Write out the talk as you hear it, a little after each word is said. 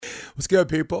What's good,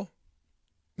 people?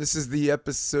 This is the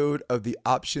episode of the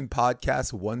Option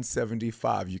Podcast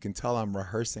 175. You can tell I'm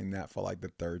rehearsing that for like the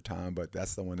third time, but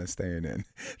that's the one that's staying in.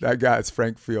 That guy's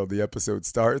Frank Field. The episode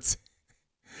starts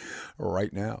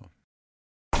right now.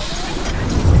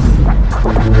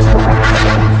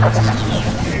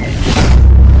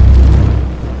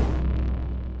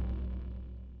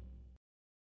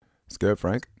 What's good,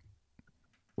 Frank?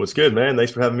 What's good, man?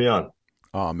 Thanks for having me on.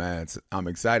 Oh man, I'm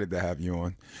excited to have you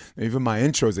on. Even my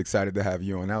intro's excited to have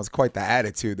you on. That was quite the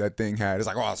attitude that thing had. It's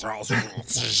like, oh,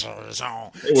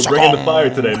 Hey, we're bringing the fire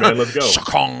today, man. Let's go.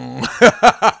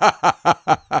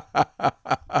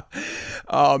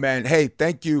 Oh man, hey,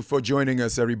 thank you for joining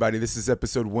us, everybody. This is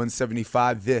episode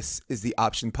 175. This is the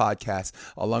Option Podcast,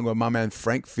 along with my man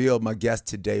Frank Field, my guest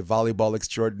today, volleyball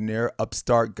extraordinaire,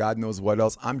 upstart, God knows what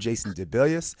else. I'm Jason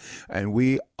DeBillius, and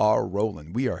we are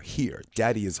rolling. We are here.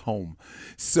 Daddy is home.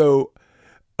 So,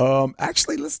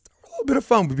 actually, let's do a little bit of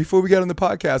fun. But before we get on the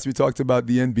podcast, we talked about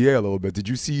the NBA a little bit. Did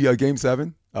you see Game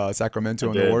 7,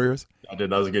 Sacramento and the Warriors? I did.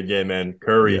 That was a good game, man.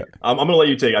 Curry. Yeah. I'm going to let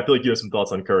you take. I feel like you have some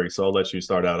thoughts on Curry, so I'll let you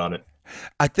start out on it.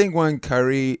 I think when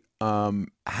Curry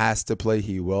has to play,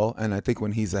 he will. And I think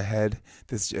when he's ahead,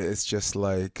 it's just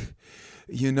like,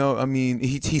 I mean,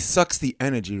 he sucks the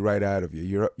energy right out of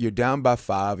you. You're down by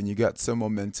 5 and you got some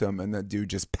momentum, and that dude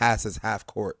just passes half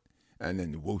court. And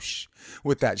then whoosh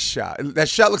with that shot. That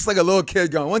shot looks like a little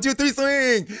kid going 1, 2, 3,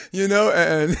 swing.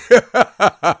 And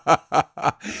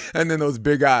and then those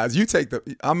big eyes.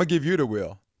 I'm gonna give you the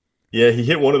wheel. Yeah, he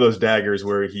hit one of those daggers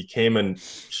where he came and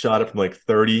shot it from like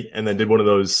 30, and then did one of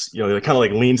those. Kind of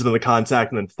like leans into the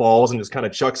contact and then falls and just kind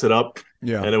of chucks it up.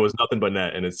 Yeah, and it was nothing but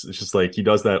net. And it's just like he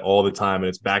does that all the time, and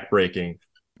it's backbreaking.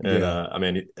 And I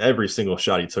mean, every single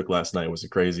shot he took last night was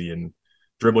crazy. And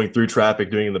dribbling through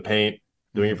traffic, doing it in the paint.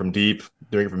 Doing it from deep,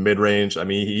 doing it from mid-range. I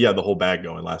mean, he had the whole bag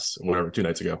going 2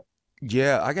 nights ago.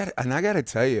 Yeah, I got to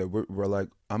tell you, we're like,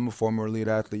 I'm a former elite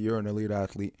athlete, you're an elite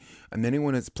athlete, and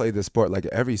anyone that's played the sport, like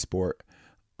every sport,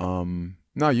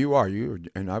 no, you are,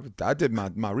 and I did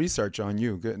my research on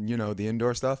you, the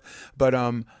indoor stuff, but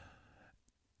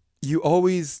you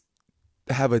always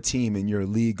have a team in your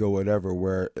league or whatever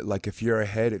where, like, if you're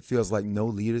ahead, it feels like no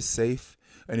lead is safe,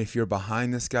 and if you're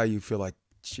behind this guy, you feel like,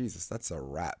 Jesus, that's a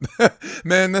wrap.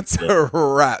 Man, that's a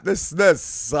wrap. This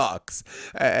sucks.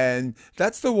 And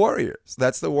that's the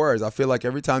Warriors. I feel like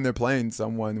every time they're playing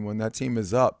someone, when that team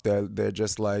is up, they're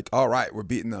just like, all right, we're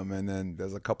beating them. And then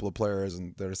there's a couple of players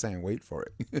and they're saying, wait for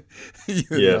it.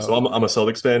 So I'm a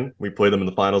Celtics fan. We played them in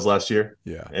the finals last year.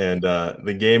 Yeah. And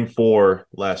the game 4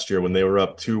 last year when they were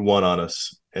up 2-1 on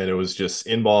us, and it was just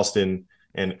in Boston.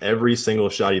 And every single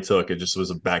shot he took, it just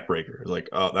was a backbreaker. Like,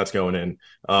 oh, that's going in.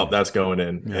 Oh, that's going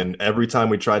in. Yeah. And every time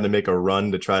we tried to make a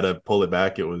run to try to pull it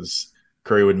back, it was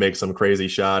Curry would make some crazy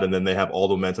shot, and then they have all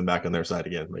the momentum back on their side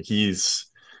again. Like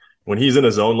when he's in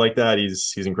a zone like that,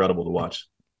 he's incredible to watch.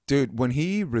 Dude, when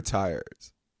he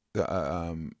retires,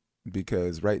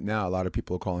 because right now a lot of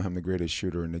people are calling him the greatest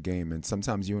shooter in the game, and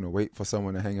sometimes you want to wait for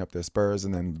someone to hang up their spurs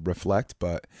and then reflect,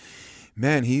 but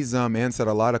man, he's answered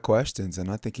a lot of questions, and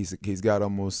I think he's got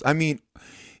almost. I mean,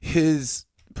 his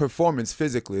performance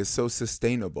physically is so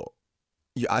sustainable.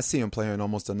 I see him playing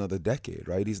almost another decade,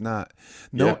 right? He's not.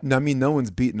 I mean, no one's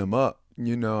beating him up.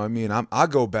 I mean, I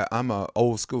go back. I'm a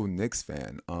old school Knicks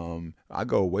fan. I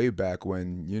go way back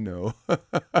when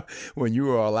when you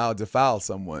were allowed to foul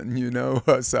someone.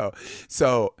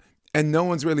 So, and no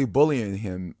one's really bullying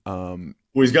him.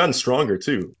 Well, he's gotten stronger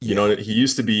too. Yeah. He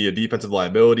used to be a defensive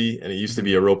liability, and it used to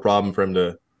be a real problem for him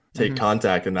to take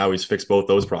contact, and now he's fixed both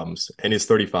those problems. And he's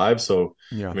 35, so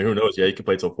yeah. I mean, who knows? Yeah, he could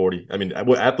play till 40. I mean,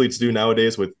 what athletes do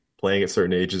nowadays with playing at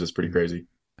certain ages is pretty crazy.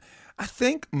 I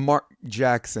think Mark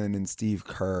Jackson and Steve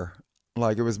Kerr,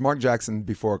 like it was Mark Jackson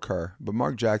before Kerr, but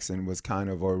Mark Jackson was kind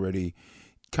of already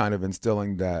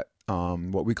instilling that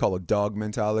what we call a dog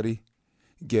mentality.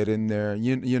 Get in there,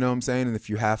 you know what I'm saying? And if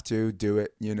you have to, do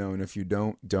it, and if you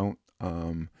don't.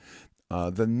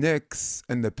 The Knicks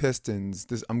and the Pistons,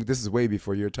 this is way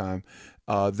before your time,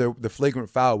 the flagrant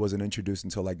foul wasn't introduced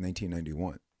until like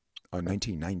 1991 or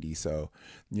 1990. So,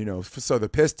 so the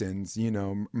Pistons,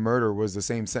 murder was the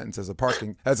same sentence as a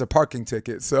parking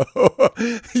ticket. So,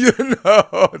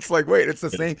 it's like, wait, it's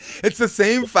the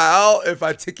same foul if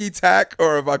I ticky tack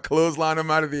or if I clothesline them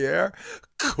out of the air.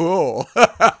 Cool.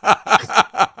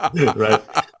 Right.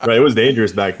 It was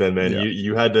dangerous back then, man. Yeah.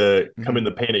 You had to come in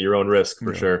the paint at your own risk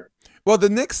for sure. Well, the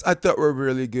Knicks I thought were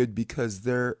really good because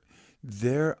the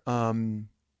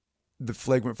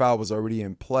flagrant foul was already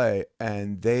in play,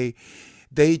 and they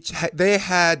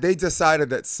decided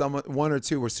that one or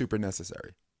two were super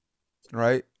necessary,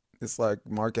 right? It's like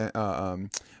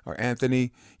or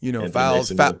Anthony, Anthony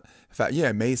fouls, Mason. Yeah.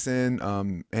 yeah,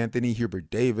 Mason, Anthony, Hubert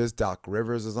Davis, Doc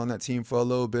Rivers is on that team for a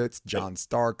little bit. Yep. John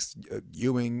Starks,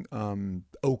 Ewing,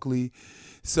 Oakley.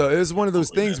 So it was one of those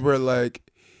Totally, things man. where like,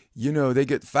 they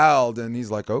get fouled and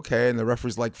he's like, okay. And the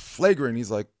referee's like flagrant.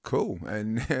 He's like, cool.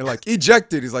 And like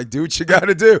ejected. He's like, do what you got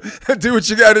to do. Do what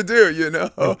you got to do.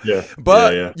 Yeah. Yeah.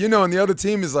 But, Yeah. and the other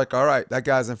team is like, all right, that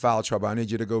guy's in foul trouble. I need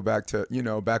you to go back to,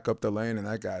 back up the lane. And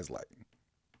that guy's like,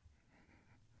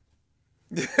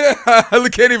 I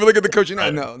can't even look at the coach.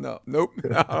 Nope.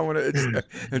 I don't want to.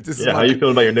 Yeah. How you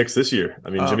feeling about your Knicks this year? I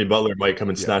mean, Um, Jimmy Butler might come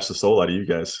and yeah. snatch the soul out of you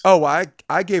guys. Oh,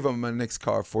 I gave him a Knicks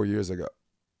card 4 years ago.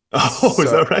 Oh, is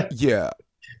So that right? yeah.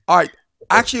 All right.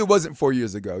 Actually, it wasn't 4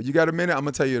 years ago. You got a minute? I'm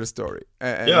gonna tell you the story.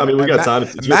 Yeah. I mean, we got time.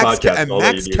 It's your Max podcast. and I'll let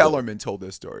you Max do it. Kellerman told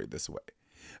this story this way.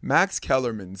 Max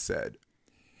Kellerman said,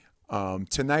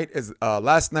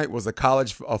 last night was a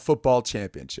college football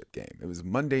championship game. It was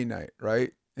Monday night,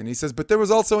 right? And he says, but there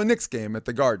was also a Knicks game at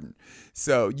the Garden.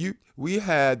 So we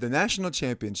had the national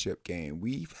championship game.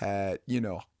 We've had,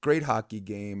 great hockey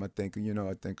game. I think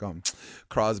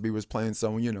Crosby was playing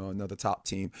another top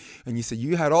team. And you said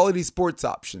you had all of these sports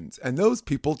options, and those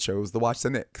people chose to watch the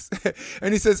Knicks.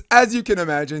 And he says, as you can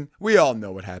imagine, we all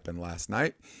know what happened last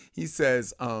night. He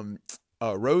says,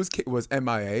 Rose was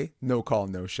MIA, no call,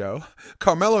 no show.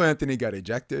 Carmelo Anthony got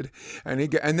ejected, and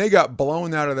they got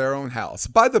blown out of their own house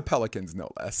by the Pelicans, no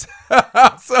less.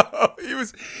 So he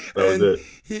was,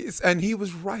 he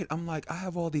was right. I'm like, I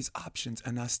have all these options,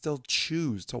 and I still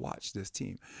choose to watch this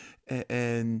team,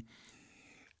 and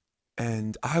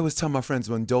I always tell my friends,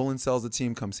 when Dolan sells the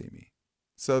team, come see me.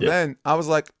 So Yep. then I was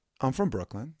like, I'm from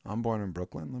Brooklyn. I'm born in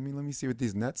Brooklyn. Let me see what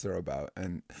these Nets are about,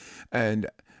 and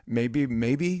maybe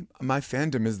my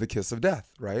fandom is the kiss of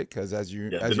death, right? Because as you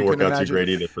Yeah. It didn't work out too great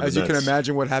either for the as you can Nets.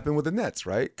 imagine, what happened with the Nets,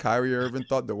 right? Kyrie Irving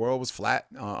thought the world was flat.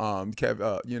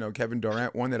 Kevin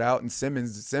Durant won it out, and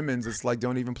Simmons, it's like,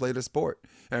 don't even play the sport,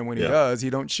 and when he Yeah. does,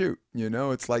 he don't shoot.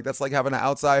 It's like, that's like having an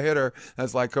outside hitter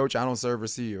that's like, coach, I don't serve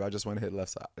receive. I just want to hit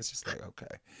left side. It's just like,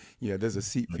 okay, yeah, there's a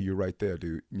seat for you right there,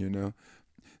 dude.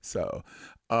 So,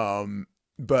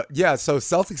 but yeah, so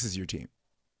Celtics is your team.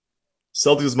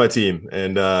 Celtics is my team,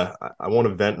 and I want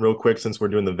to vent real quick since we're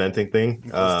doing the venting thing.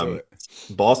 Let's do it.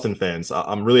 Boston fans,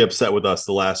 I'm really upset with us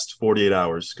the last 48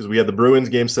 hours because we had the Bruins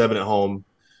game 7 at home.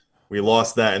 We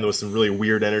lost that, and there was some really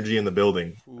weird energy in the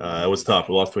building. It was tough.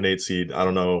 We lost to an 8 seed. I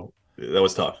don't know. That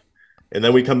was tough. And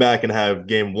then we come back and have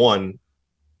game 1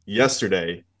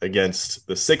 yesterday against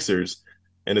the Sixers,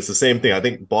 and it's the same thing. I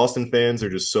think Boston fans are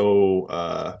just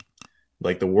so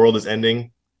like the world is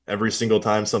ending every single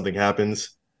time something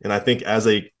happens. And I think as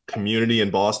a community in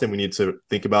Boston, we need to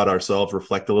think about ourselves,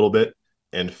 reflect a little bit,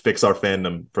 and fix our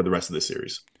fandom for the rest of the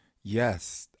series.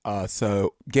 Yes.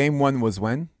 So game 1 was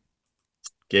when?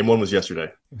 Game 1 was yesterday.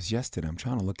 It was yesterday. I'm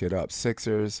trying to look it up.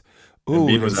 Sixers. Embiid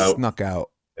Ooh, they was out. snuck out.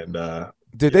 And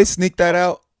Did they sneak that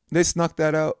out? They snuck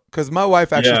that out? Because my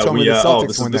wife actually told me the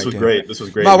Celtics won that this was game. great. This was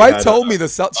great. My We wife had, told me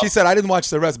she said, I didn't watch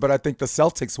the rest, but I think the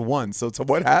Celtics won. So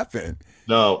what happened?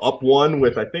 No, up 1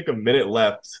 with I think a minute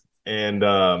left, and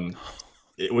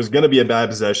it was going to be a bad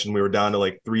possession. We were down to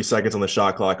like 3 seconds on the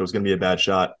shot clock. It was going to be a bad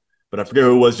shot, but I forget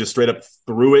who it was. Just straight up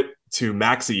threw it to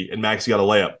Maxey, and Maxey got a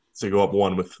layup to go up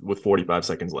 1 with 45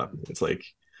 seconds left. It's like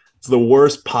it's the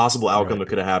worst possible outcome that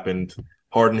could have happened.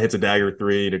 Harden hits a dagger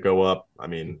 3 to go up. I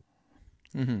mean,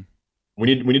 we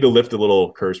need to lift a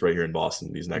little curse right here in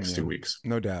Boston these next 2 weeks.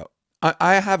 No doubt.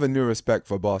 I have a new respect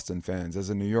for Boston fans.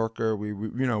 As a New Yorker, we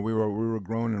were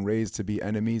grown and raised to be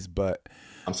enemies, but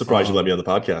I'm surprised you let me on the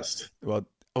podcast. Well,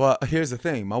 here's the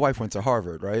thing. My wife went to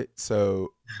Harvard, right?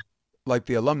 So like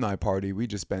the alumni party, we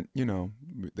just spent,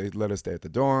 they let us stay at the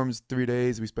dorms 3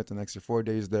 days. We spent an extra 4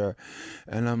 days there.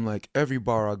 And I'm like, every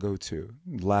bar I go to,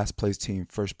 last place team,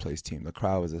 first place team, the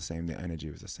crowd was the same, the energy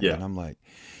was the same. Yeah. And I'm like,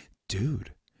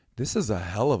 dude, this is a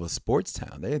hell of a sports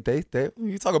town.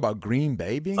 You talk about Green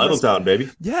Bay being Title town, baby.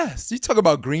 Yes, you talk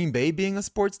about Green Bay being a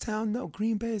sports town. No,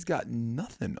 Green Bay's got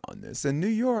nothing on this. And New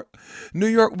York,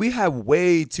 we have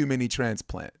way too many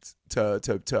transplants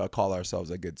to call ourselves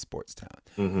a good sports town.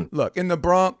 Mm-hmm. Look, in the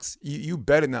Bronx, you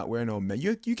better not wear no Met.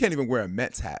 You can't even wear a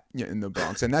Mets hat in the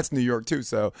Bronx, and that's New York too.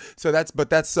 So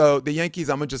the Yankees.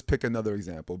 I'm gonna just pick another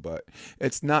example, but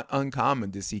it's not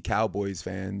uncommon to see Cowboys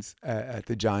fans at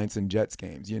the Giants and Jets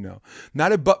games.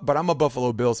 But I'm a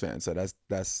Buffalo Bills fan, so that's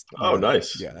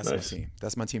nice. Yeah, that's nice. my team.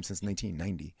 That's my team since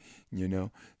 1990.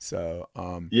 So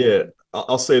yeah,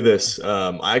 I'll say this.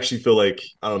 I actually feel like,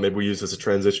 I don't know, maybe we use this as a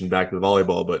transition back to the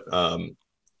volleyball, but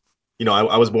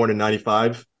I was born in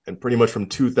 95, and pretty much from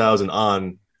 2000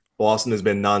 on, Boston has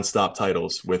been nonstop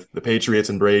titles with the Patriots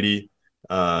and Brady,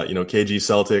 KG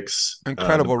Celtics. The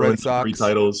Incredible Red Bruins have three Sox.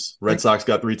 titles. Red And, Sox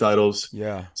got three titles.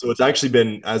 yeah. So it's actually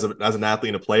been as an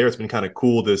athlete and a player, it's been kind of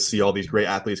cool to see all these great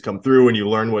athletes come through, and you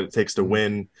learn what it takes to Mhm.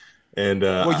 win. And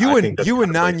Well, I think that's you were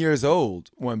kind of like 9 years old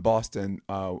when Boston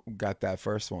got that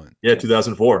first one. yeah,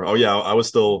 2004. Oh yeah, I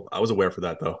was aware for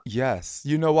that though. Yes.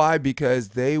 You know why? Because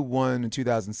they won in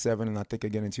 2007 and I think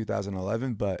again in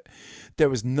 2011, but there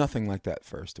was nothing like that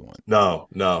first one. No,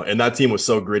 no, and that team was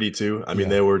so gritty too. I mean,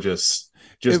 Yeah. they were It just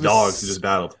dogs who just was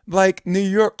battled. like New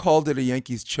York called it a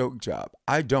Yankees choke job.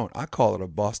 I don't. I call it a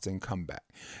Boston comeback.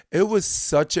 It was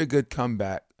such a good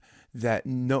comeback that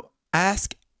no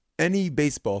ask any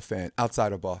baseball fan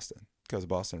outside of Boston because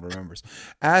Boston remembers.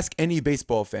 Ask any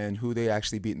baseball fan who they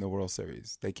actually beat in the World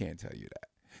Series. They can't tell you that.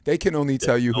 They can only Yeah,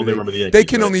 tell you I who only remember the they Yankees,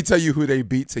 can right? only tell you who they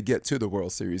beat to get to the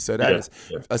World Series. So that Yeah, is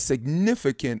yeah, a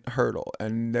significant hurdle.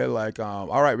 And they're like, all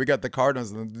right, we got the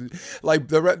Cardinals. Like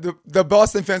the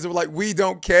Boston fans were like, we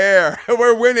don't care.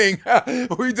 We're winning.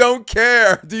 We don't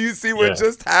care. Do you see what yeah.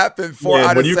 just happened? Four Man,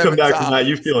 out when of you come seven back from that,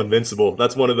 you times. feel invincible.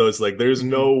 That's one of those like, there's Mm-hmm.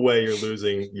 no way you're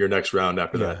losing your next round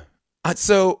after Yeah. that.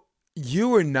 So you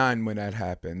were 9 when that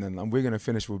happened, and we're gonna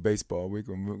finish with baseball.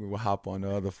 We'll hop on the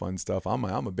other fun stuff. I'm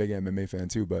a big MMA fan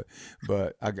too, but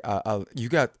you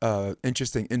got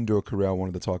interesting indoor career I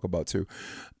wanted to talk about too.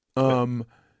 Um,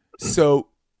 so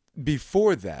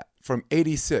before that, from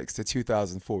 '86 to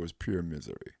 2004 was pure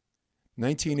misery.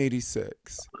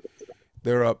 1986.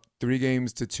 They're up 3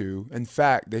 games to 2. In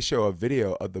fact, they show a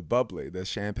video of the bubbly, the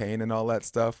champagne and all that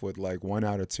stuff with like 1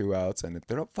 out of 2 outs, and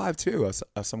they're up 5-2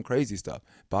 of some crazy stuff.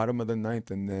 Bottom of the ninth,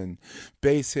 and then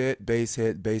base hit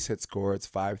score. It's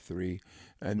 5-3,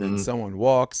 and then Mhm. someone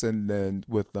walks, and then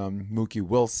with Mookie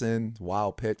Wilson,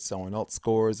 wild pitch, someone else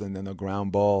scores, and then a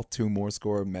ground ball, 2 more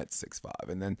score, Mets 6-5,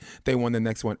 and then they won the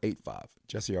next one 8-5.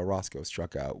 Jesse Orosco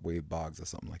struck out Wade Boggs or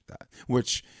something like that,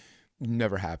 which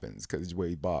never happens because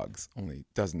Wade Boggs only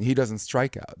doesn't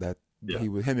strike out. That Yeah. he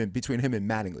with him and between him and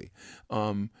Mattingly.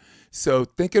 So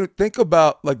think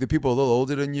about like the people a little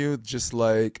older than you, just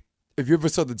like if you ever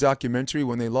saw the documentary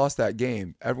when they lost that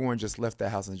game, everyone just left that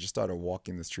house and just started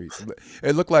walking the streets.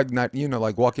 It looked like not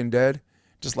like Walking Dead.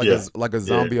 Just Yeah. like a Yeah.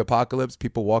 zombie apocalypse,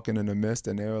 people walking in the mist,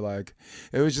 and they were like,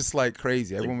 it was just like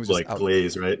crazy. Everyone was just Like out.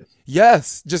 glaze, right?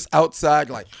 Yes, just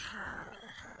outside, like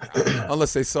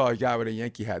unless they saw a guy with a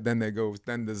Yankee hat, then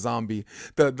then the zombie,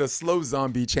 the slow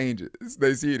zombie changes.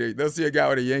 They'll see a guy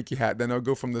with a Yankee hat, then they'll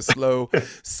go from the slow,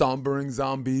 sombering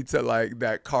zombie to like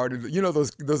that cardio. You know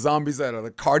those zombies that are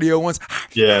the cardio ones,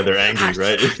 Yeah, they're angry,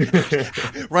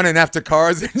 right? running after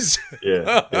cars and shit.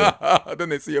 Yeah, yeah. Then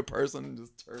they see a person and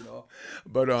just turn off.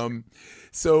 But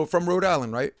so from Rhode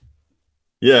Island, right?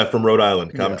 Yeah, from Rhode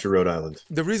Island, Yeah. Coventry, Rhode Island.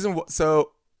 The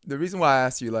reason why I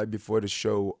asked you like before the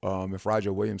show, if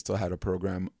Roger Williams still had a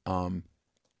program,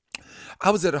 I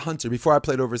was at a Hunter before I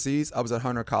played overseas. I was at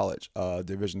Hunter College,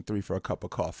 Division III, for a cup of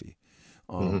coffee.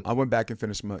 Hmm. I went back and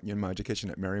finished my education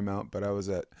at Marymount, but I was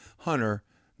at Hunter,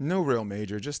 no real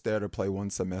major, just there to play 1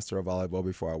 semester of volleyball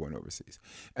before I went overseas.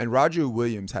 And Roger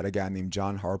Williams had a guy named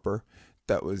John Harper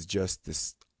that was just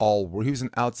this he was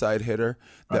an outside hitter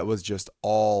that was just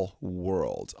all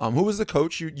world. Who was the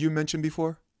coach you mentioned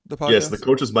before the Yes, the podcast?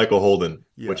 coach is Michael Holden,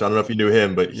 which Yeah. I don't know if you knew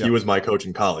him, but he Yep. was my coach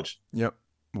in college. Yep.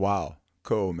 Wow.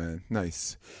 Cool, man.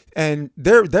 Nice. And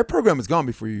their program is gone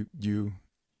before you.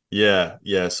 Yeah,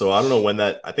 yeah. So I don't know when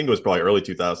that. I think it was probably early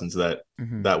 2000s that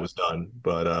Hmm. that was done.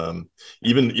 But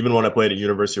even when I played at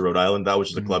University of Rhode Island, that was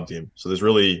just a Hmm. club team. So there's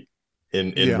really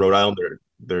in Yeah. Rhode Island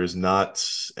there's not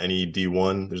any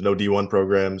D1. There's no D1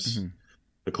 programs. Hmm.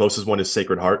 The closest one is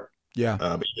Sacred Heart. Yeah.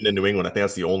 But even in New England, I think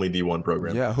that's the only D1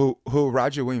 program. Yeah. Who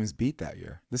Roger Williams beat that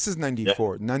year? This is Yeah,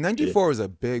 '94. Now yeah. '94 was a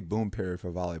big boom period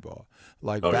for volleyball.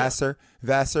 Like Oh yeah.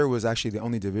 Vassar was actually the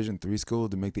only Division III school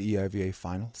to make the EIVA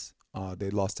finals. They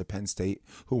lost to Penn State,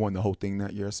 who won the whole thing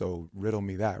that year. So riddle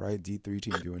me that, right? D3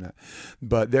 team doing that.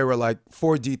 But there were like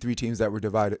 4 D3 teams that were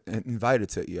invited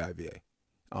to EIVA.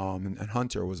 And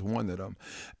Hunter was one of them.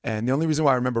 And the only reason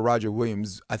why I remember Roger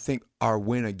Williams, I think our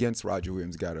win against Roger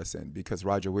Williams got us in because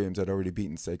Roger Williams had already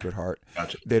beaten Sacred Heart.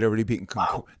 Gotcha. They'd already beaten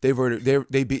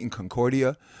they beaten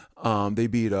Concordia. They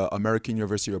beat American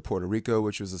University of Puerto Rico,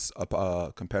 which was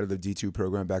a competitive D2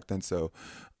 program back then. So,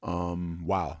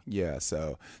 wow, yeah.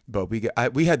 So, but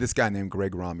we had this guy named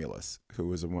Greg Romulus, who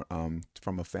was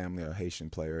from a family of Haitian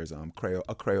players,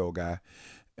 a Creole guy,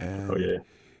 Oh and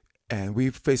yeah. we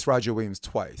faced Roger Williams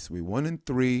twice. We won in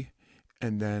 3,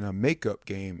 and then a makeup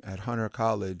game at Hunter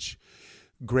College.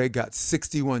 Greg got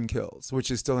 61 kills,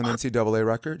 which is still an NCAA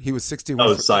record. He was That 61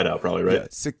 was side out, probably, right?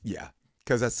 yeah,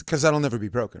 because that'll never be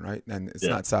broken, right? And it's Yeah.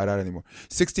 not side out anymore.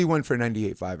 61 for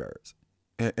 98, 5 errors.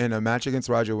 in a match against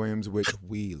Roger Williams, which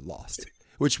we lost.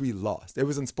 It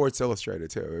was in Sports Illustrated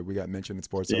too. We got mentioned in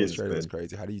Sports Jesus, Illustrated. It was man.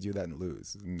 crazy. How do you do that and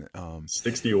lose? And,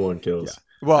 61 yeah. kills.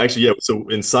 Well, Actually, yeah. So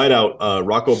inside out,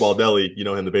 Rocco Baldelli, you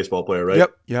know him, the baseball player, right?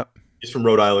 yep. He's from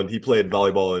Rhode Island. He played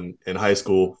volleyball in high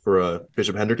school for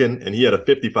Bishop Hendricken, and he had a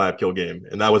 55 kill game,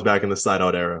 and that was back in the side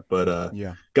out era. But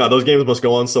Yeah. God, those games must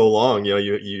go on so long.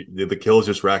 You know, the kills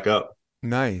just rack up.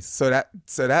 Nice. So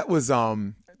that was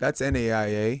that's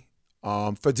NAIA.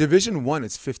 For Division One,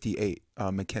 it's 58. Dave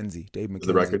Is the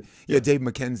McKenzie. record? Yeah, Dave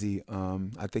McKenzie.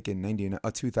 I think in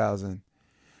 2000.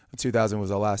 2000 was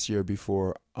the last year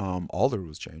before all the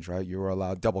rules changed, right? You were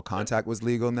allowed double contact was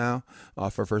legal now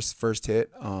for first hit,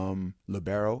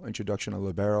 libero, introduction of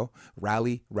libero,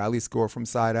 rally score from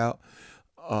side out,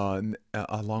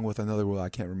 along with another rule I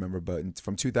can't remember, but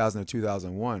from 2000 to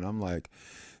 2001, I'm like,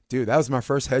 dude, that was my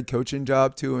first head coaching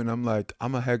job too, and I'm like,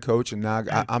 I'm a head coach, and now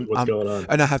What's going on?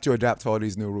 and I have to adapt to all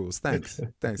these new rules. Thanks,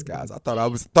 guys. I thought I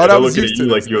was They're looking used at to you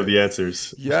this. like you have the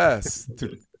answers. Yes.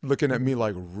 Looking at me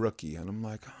like rookie, and I'm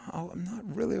like, oh, I'm not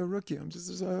really a rookie. I'm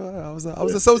just I was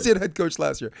associate head coach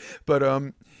last year, but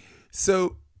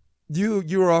so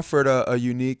you were offered a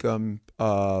unique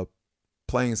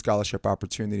playing scholarship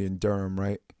opportunity in Durham,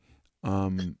 right?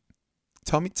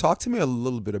 Talk to me a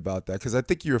little bit about that, because I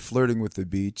think you were flirting with the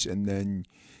beach, and then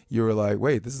you were like,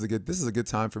 wait, this is a good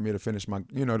time for me to finish my,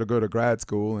 to go to grad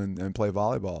school and play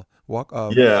volleyball. Walk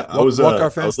our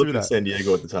fans through living in that. San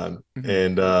Diego at the time,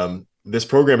 Mm-hmm. and this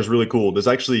program is really cool. There's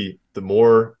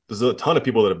a ton of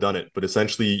people that have done it, but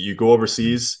essentially you go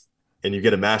overseas and you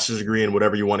get a master's degree in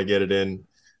whatever you want to get it in.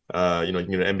 You can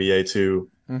get an MBA too,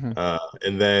 Mm-hmm.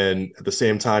 and then at the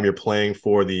same time you're playing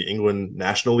for the England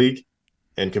National League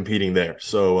and competing there.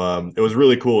 So it was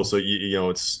really cool. So you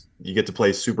get to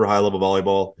play super high level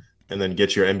volleyball and then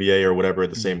get your MBA or whatever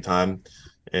at the same time,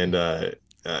 and it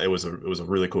was a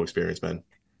really cool experience, man.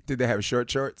 Did they have short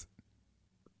shorts?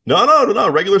 No,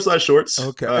 regular size shorts.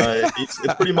 Okay. It's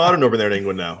pretty modern over there in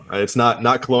England now. It's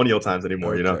not colonial times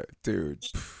anymore, Okay. Dude,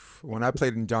 when I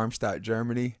played in Darmstadt,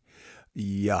 Germany,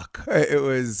 yuck. It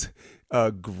was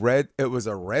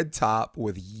a red top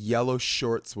with yellow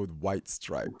shorts with white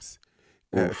stripes.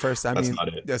 First, that's not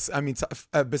it. yes,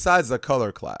 besides the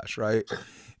color clash, right?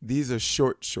 These are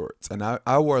short shorts, and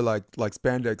I wore like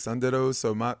spandex under those.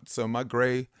 So my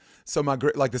gray,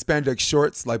 like the spandex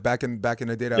shorts, like back in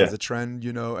the day, that was a trend,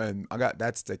 and I got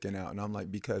that sticking out, and I'm like,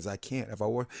 because I can't. If I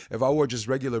wore just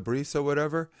regular briefs or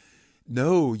whatever,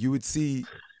 no, you would see,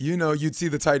 you'd see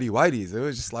the tighty whities. It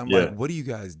was just like, like, what are you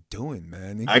guys doing,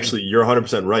 man? Actually, you're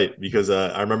 100% right, because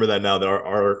I remember that now,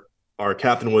 that our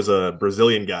captain was a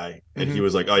Brazilian guy, and he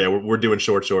was like, "Oh yeah, we're doing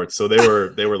short shorts." So they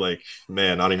were like,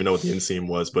 "Man, I don't even know what the inseam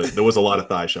was, but there was a lot of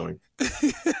thigh showing."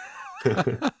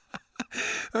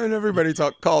 And everybody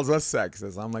calls us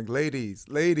sexist. I'm like, ladies,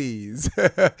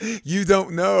 you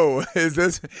don't know. Is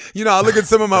this, I look at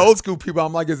some of my old school people.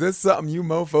 I'm like, is this something you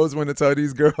mofos want to tell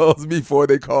these girls before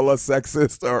they call us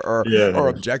sexist or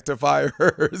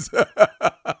objectifiers?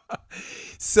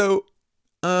 So,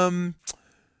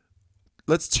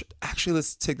 let's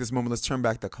take this moment. Let's turn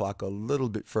back the clock a little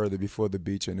bit further before the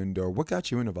beach and indoor. What got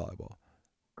you into volleyball?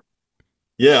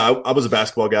 Yeah, I was a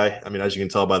basketball guy. I mean, as you can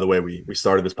tell by the way we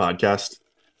started this podcast.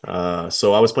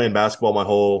 So I was playing basketball my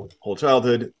whole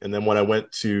childhood, and then when I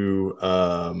went to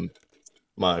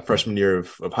my freshman year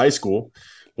of high school,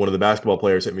 one of the basketball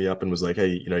players hit me up and was like,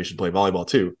 "Hey, you should play volleyball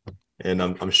too." And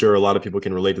I'm sure a lot of people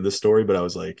can relate to this story, but I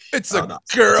was like, it's a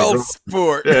girl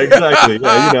sport. Yeah, exactly.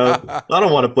 Yeah, I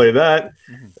don't want to play that.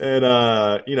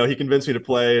 And he convinced me to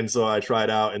play, and so I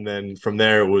tried out, and then from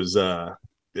there it was I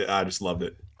just loved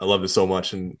it. I loved it so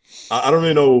much, and I don't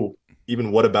really know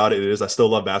even what about it is. I still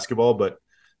love basketball, but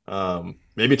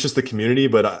maybe it's just the community.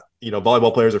 But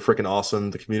volleyball players are freaking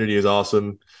awesome. The community is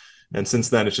awesome, and since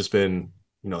then it's just been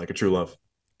like a true love.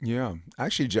 Yeah,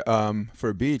 actually,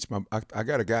 for beach, I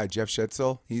got a guy, Jeff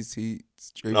Schetzel.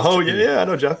 I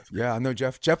know Jeff. Yeah, I know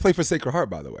Jeff. Jeff played for Sacred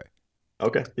Heart, by the way.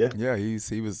 Okay, yeah. Yeah,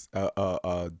 he was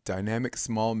a dynamic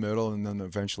small middle, and then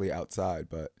eventually outside.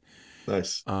 But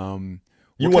nice.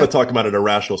 You want to talk about an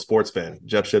irrational sports fan?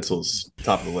 Jeff Schetzel's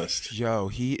top of the list. Yo,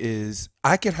 he is.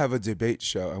 I could have a debate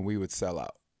show and we would sell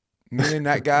out. Me and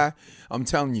that guy, I'm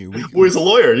telling you. Well, he's a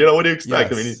lawyer. What do you expect?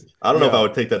 Yes. I mean, I don't know if I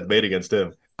would take that debate against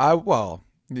him.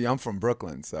 I'm from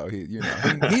Brooklyn, so he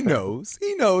knows.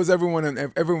 He knows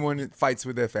everyone fights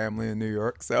with their family in New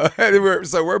York. So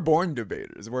we're born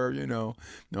debaters.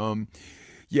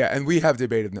 Yeah, and we have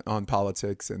debated on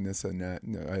politics and this and that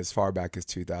as far back as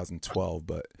 2012.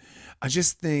 But I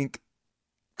just think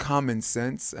common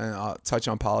sense, and I'll touch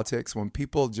on politics, when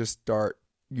people just start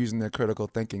using their critical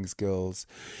thinking skills.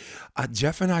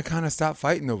 Jeff and I kind of stopped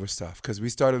fighting over stuff because we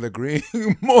started agreeing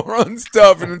more on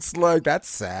stuff, and it's like that's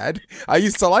sad. I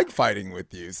used to like fighting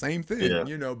with you, same thing,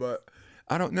 Yeah. but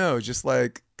I don't know, just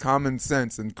like common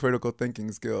sense and critical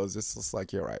thinking skills. It's just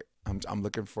like you're right. I'm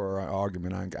looking for an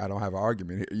argument. I don't have an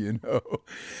argument here.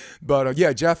 But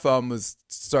yeah, Jeff was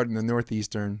starting the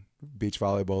Northeastern Beach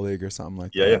Volleyball League or something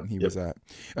like Yeah. that, Yeah. and he Yep. was at.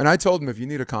 And I told him if you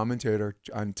need a commentator,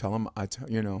 I tell him I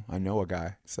know a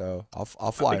guy, so I'll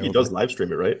I fly think he over. does live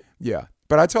stream it, right? Yeah,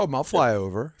 but I told him I'll Yeah. fly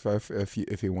over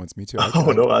if he wants me to. I could Oh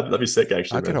help. no, that'd be sick I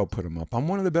actually, could man. help put him up. I'm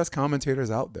one of the best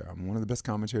commentators out there. I'm one of the best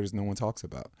commentators no one talks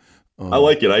about. I Um,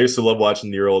 like it. I used to love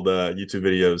watching your old YouTube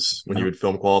videos when you yep, would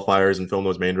film qualifiers and film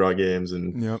those main draw games,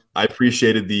 and yep, I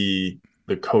appreciated the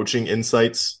coaching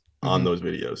insights on hmm those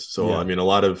videos. So I yeah. mean, a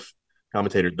lot of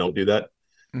commentators don't do that,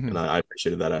 hmm and I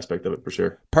appreciated that aspect of it for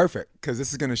sure. Perfect, because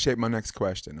this is going to shape my next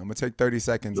question. I'm going to take 30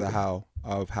 seconds Okay.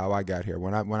 of how I got here.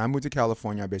 When I moved to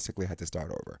California, I basically had to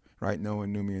start over, right? No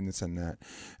one knew me and this and that,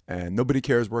 and nobody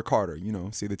cares. Work harder,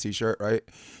 see the T-shirt, right?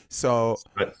 So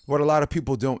But what a lot of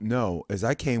people don't know is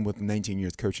I came with 19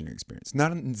 years coaching experience,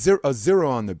 not a zero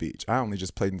on the beach. I only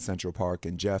just played in Central Park,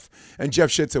 and Jeff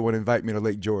Schitzer would invite me to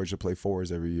Lake George to play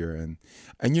fours every year, and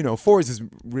fours is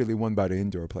really won by the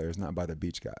indoor players, not by the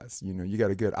beach guys. You got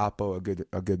a good oppo,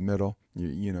 a good middle.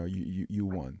 You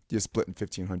won. You're splitting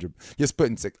 1,500. You're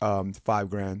splitting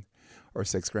 $5,000 or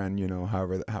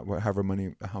 $6,000. However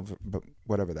money, but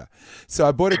whatever that. So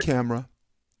I bought a camera.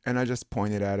 And I just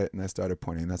pointed at it, and I started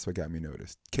pointing. And that's what got me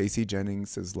noticed. Casey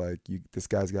Jennings is like, this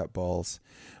guy's got balls.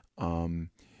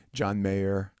 John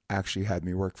Mayer actually had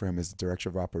me work for him as director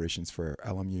of operations for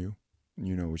LMU.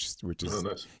 Which oh, is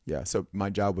nice. yeah. So my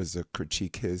job was to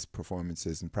critique his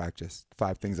performances in practice.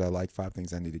 5 things I like, 5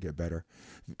 things I need to get better.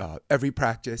 Every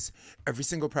practice, every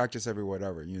single practice, every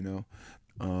whatever.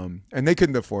 And they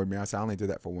couldn't afford me. I said I only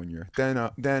did that for 1 year.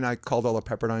 Then I called all the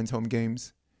Pepperdine's home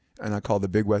games. And I called the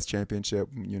Big West Championship,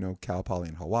 Cal Poly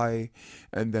in Hawaii.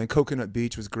 And then Coconut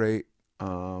Beach was great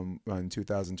in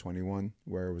 2021,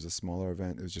 where it was a smaller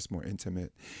event. It was just more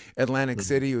intimate. Atlantic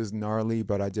City was gnarly,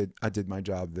 but I did my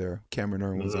job there. Cameron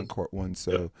Irwin was on Mm-hmm. court 1.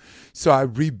 Yep. So I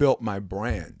rebuilt my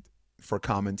brand for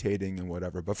commentating and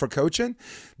whatever. But for coaching,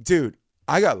 dude,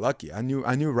 I got lucky. I knew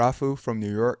Rafu from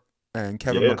New York. And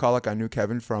Kevin Yeah. McCulloch, I knew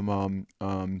Kevin from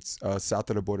south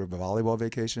of the border of volleyball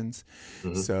vacations.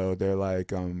 Hmm. So they're like,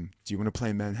 do you want to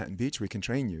play in Manhattan Beach? We can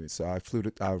train you. So I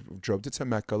drove to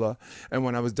Temecula. And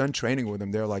when I was done training with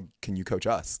them, they're like, can you coach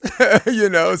us?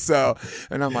 So,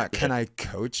 and I'm like, can I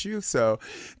coach you? So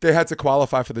they had to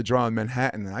qualify for the draw in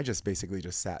Manhattan. And I just basically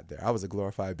just sat there. I was a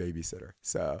glorified babysitter.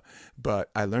 So, but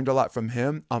I learned a lot from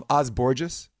him. Oz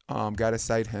Borges. Got to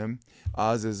cite him.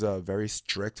 Oz is a very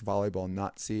strict volleyball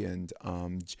Nazi, and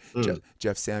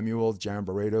Jeff Samuels, Jaron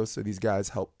Barreto. So these guys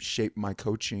helped shape my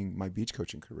beach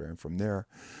coaching career. And from there,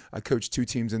 I coached 2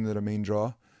 teams into the main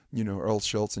draw. Earl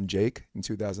Schultz and Jake in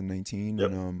 2019,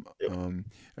 Yep.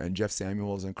 and Jeff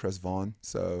Samuels and Chris Vaughn.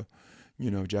 So,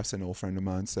 Jeff's an old friend of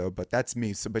mine. So, but that's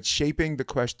me. So, but shaping the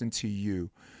question to you.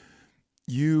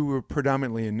 You were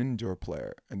predominantly an indoor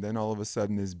player, and then all of a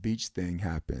sudden this beach thing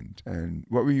happened. And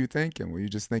what were you thinking? Were you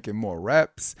just thinking more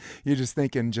reps? You're just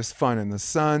thinking just fun in the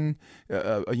sun,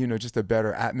 just a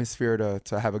better atmosphere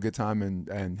to have a good time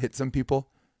and hit some people?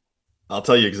 I'll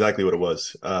tell you exactly what it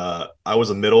was. I was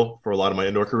a middle for a lot of my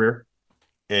indoor career,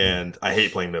 and I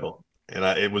hate playing middle. And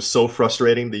it was so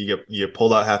frustrating that you get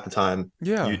pulled out half the time.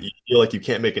 Yeah. You feel like you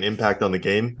can't make an impact on the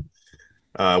game.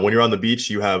 When you're on the beach,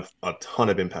 you have a ton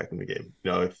of impact in the game.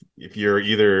 If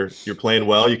you're playing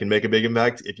well, you can make a big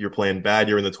impact. If you're playing bad,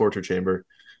 you're in the torture chamber.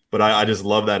 But I just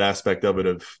love that aspect of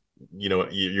it.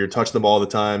 You're touching the ball all the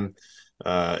time.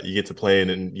 You get to play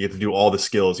and you get to do all the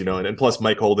skills. And plus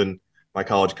Mike Holden, my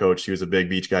college coach, he was a big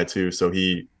beach guy too. So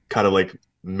he kind of like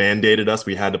mandated us.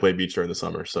 We had to play beach during the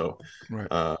summer. So,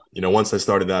 Right. Once I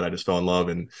started that, I just fell in love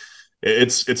and.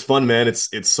 It's fun, man. It's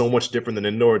so much different than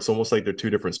indoor. It's almost like they're 2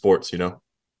 different sports.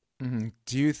 Mm-hmm.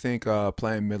 Do you think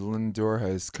playing middle indoor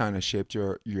has kind of shaped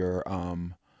your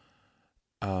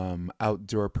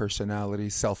outdoor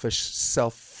personality,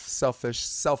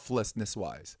 selflessness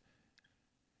wise?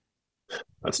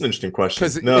 That's an interesting question.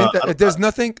 Because No, there's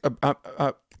nothing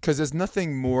because there's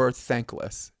nothing more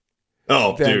thankless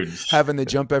oh, than dude. having to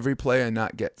jump every play and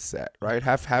not get set, right?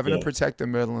 Having Yeah, to protect the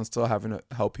middle and still having to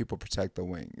help people protect the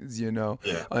wings, yeah.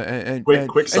 and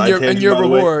Quick side your tangent, by the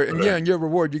way. reward, and your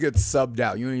reward, you get subbed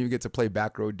out. You don't even get to play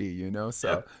back row D, So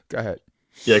Yeah. go ahead.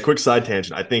 Yeah, quick side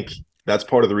tangent. I think that's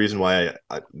part of the reason why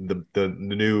the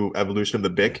new evolution of the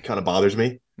BIC kind of bothers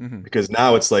me Mm-hmm. because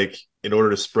now it's like in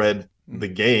order to spread Mm-hmm. the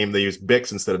game, they use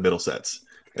BICs instead of middle sets.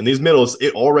 And these middles,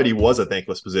 it already was a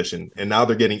thankless position, and now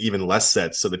they're getting even less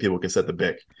sets so that people can set the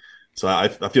bic. So I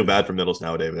feel bad for middles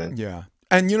nowadays, man. Yeah.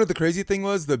 And the crazy thing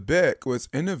was the BIC was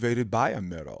innovated by a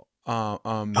middle. Oh,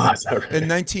 is that In right?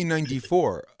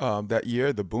 1994, that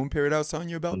year, the boom period I was telling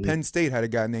you about, Mhm. Penn State had a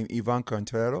guy named Ivan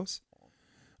Contreras.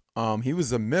 He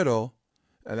was a middle,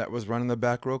 and that was running the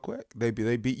back real quick. They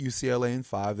beat UCLA in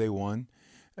 5. They won,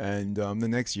 and the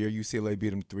next year UCLA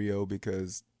beat them 3-0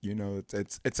 because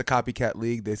it's a copycat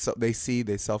league.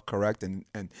 They self correct, and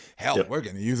hell, Yep. we're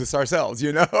gonna use this ourselves.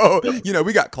 Yep.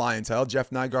 We got clientele. Jeff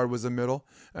Nygaard was a middle,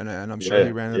 and I'm sure he Yeah.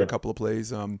 ran it a Yeah. couple of plays.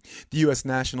 The U.S.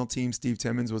 national team, Steve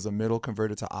Timmons was a middle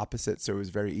converted to opposite, so it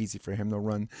was very easy for him to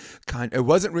run. It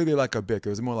wasn't really like a bic; it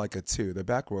was more like a 2. The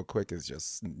back real quick is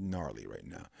just gnarly right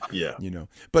now. Yeah.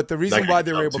 But the That reason guy why can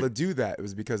they were dunk able too. to do that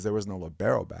was because there was no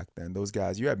libero back then. Those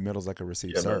guys, you had middles that could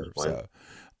receive Yeah, man. serve. So,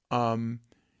 um,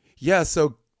 yeah.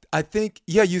 So I think,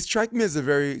 yeah, you strike me as a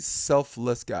very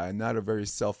selfless guy, not a very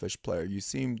selfish player. You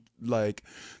seem like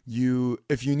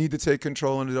if you need to take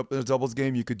control in a doubles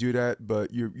game, you could do that.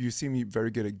 But you seem very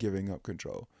good at giving up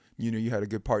control. You had a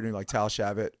good partner like Tal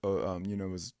Shavit.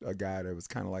 Was a guy that was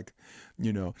kind of like,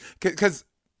 because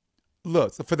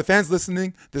look, so for the fans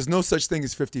listening, there's no such thing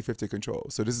as 50-50 control.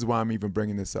 So this is why I'm even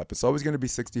bringing this up. It's always going to be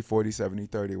 60-40,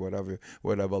 70-30,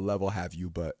 whatever level have you.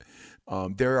 But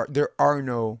there are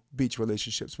no beach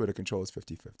relationships where the control is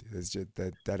 50-50. It's just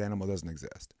that animal doesn't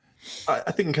exist.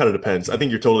 I think it kind of depends. I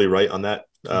think you're totally right on that.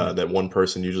 Mm-hmm. That one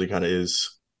person usually kind of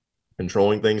is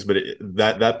controlling things, but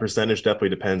that percentage definitely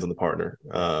depends on the partner.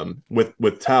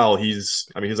 With Tal, he's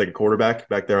like a quarterback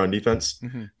back there on defense,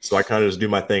 Mm-hmm. so I kind of just do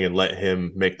my thing and let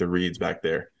him make the reads back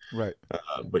there. Right.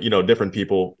 But different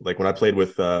people, like when I played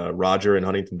with Roger in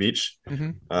Huntington Beach,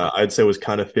 Mm-hmm. I'd say it was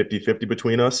kind of 50-50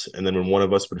 between us. And then when one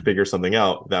of us would figure something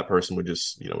out, that person would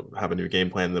just, have a new game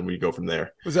plan, and then we go from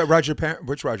there. Was that Roger Parent?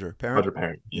 Which Roger Parent? Roger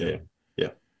Parent. Yeah. Yeah. Yeah.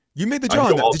 You made the I draw can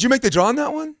on go that. all Did you make the draw on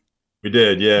that one? We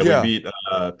did, yeah. We Yeah. beat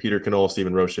Peter Knoll,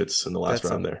 Steven Roschitz in the last That's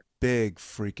a round there. big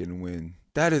freaking win.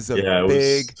 That is a Yeah, it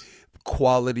big was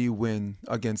quality win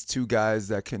against two guys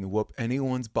that can whoop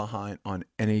anyone's behind on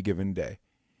any given day.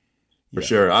 for Yeah.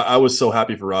 sure. I was so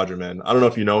happy for Roger, man. I don't know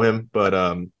if you know him, but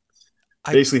I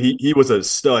basically he was a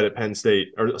stud at Penn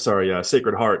State, or sorry,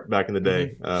 Sacred Heart back in the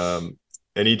day. mhm.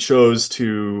 And he chose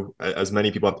to, as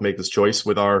many people have to make this choice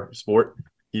with our sport,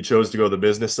 he chose to go the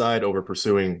business side over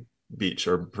pursuing beach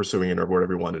or pursuing it or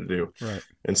whatever he wanted to do. Right.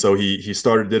 And so he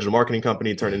started a digital marketing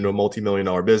company, turned into a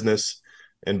multi-million-dollar business.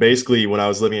 And basically, when I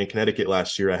was living in Connecticut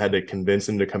last year, I had to convince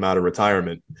him to come out of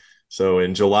retirement. So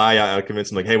in July, I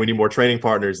convinced him, like, hey, we need more training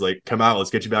partners. Like, come out, let's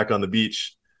get you back on the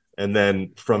beach. And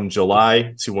then from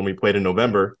July to when we played in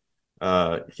November,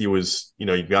 he was, he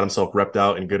got himself repped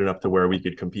out and good enough to where we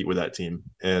could compete with that team.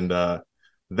 And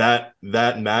that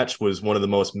match was one of the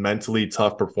most mentally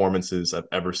tough performances I've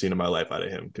ever seen in my life out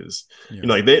of him, because Yeah.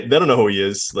 like they don't know who he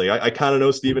is. Like I kind of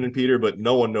know Steven and Peter, but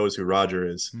no one knows who Roger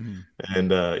is. Mhm.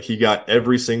 And he got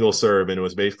every single serve, and it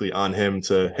was basically on him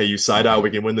to, hey, you side out,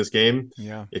 we can win this game.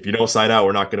 Yeah. If you don't side out,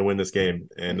 we're not going to win this game.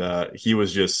 And he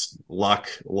was just lock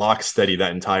steady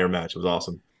that entire match. It was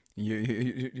awesome.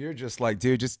 You're just like,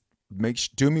 dude, just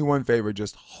do me one favor,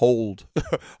 just hold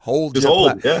hold Just your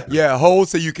hold, yeah. yeah, hold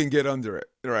so you can get under it,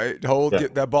 right? Hold, Yeah.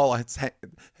 get that ball.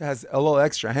 Has a little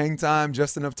extra hang time,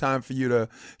 just enough time for you to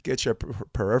get your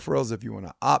peripherals if you want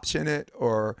to option it,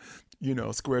 or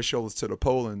square shoulders to the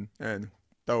pole and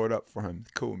throw it up for him.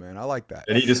 Cool, man. I like that.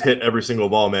 And he just hit every single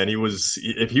ball, man.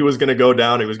 If he was going to go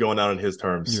down, he was going down on his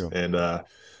terms. Yeah. And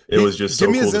it was just so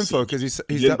give me cool his to info, see. because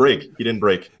He didn't break. He didn't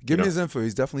break. Give me his info.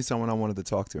 He's definitely someone I wanted to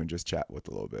talk to and just chat with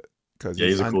a little bit. Yeah,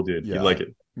 he's a cool dude. Yeah, You'd like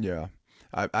it. Yeah.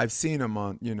 I've seen him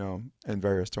on, in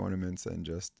various tournaments, and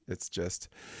it's just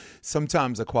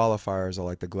sometimes the qualifiers are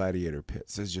like the gladiator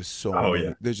pits. There's just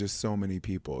there's just so many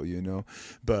people,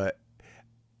 But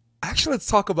actually, let's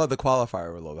talk about the qualifier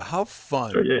a little bit. How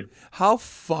fun? Sure, yeah. How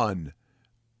fun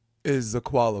is the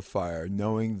qualifier,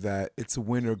 knowing that it's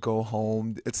win or go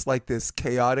home? It's like this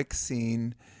chaotic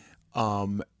scene,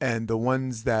 and the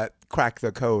ones that crack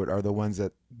the code are the ones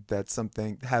that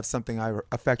have something I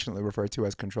affectionately refer to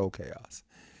as control chaos.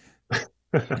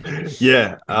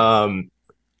 Yeah.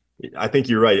 I think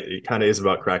you're right. It kind of is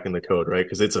about cracking the code, right?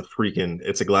 Because it's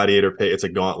a gladiator pit. It's a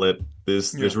gauntlet.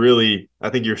 There's really, I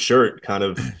think your shirt kind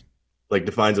of like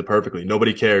defines it perfectly.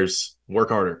 Nobody cares. Work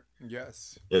harder.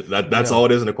 Yes. That's all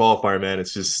it is in a qualifier, man.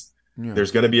 It's just, Yeah.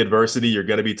 there's going to be adversity. You're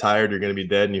going to be tired. You're going to be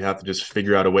dead. And you have to just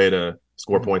figure out a way to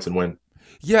score points and win.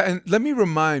 Yeah,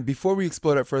 and before we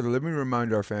explore that further, let me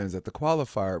remind our fans that the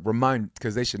qualifier,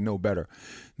 because they should know better,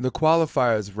 the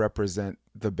qualifiers represent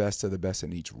the best of the best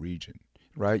in each region.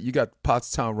 right? You got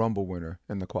Pottstown Rumble winner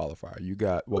in the qualifier. You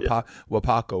got Oh, yeah.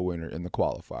 Wapaco winner in the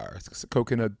qualifier.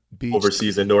 Coconut Beach.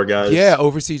 Overseas indoor Yeah, guys.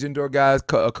 overseas indoor guys,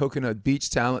 Coconut Beach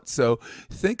talent. So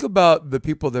think about the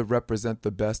people that represent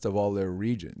the best of all their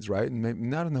regions, right? And maybe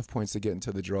not enough points to get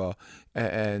into the draw.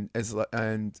 And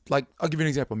like I'll give you an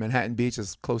example. Manhattan Beach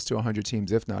is close to 100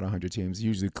 teams, if not 100 teams.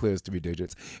 Usually clears 3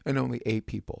 digits, and only 8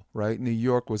 people, right? New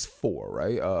York was 4,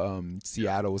 right?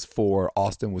 Seattle was 4.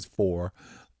 Austin was 4.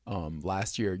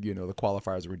 Last year, the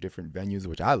qualifiers were different venues,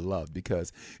 which I love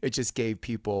because it just gave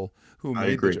people who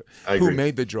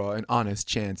made the draw an honest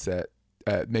chance at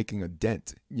making a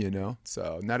dent,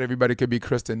 So not everybody could be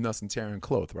Kristen Nuss and Taryn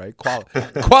Cloth, right?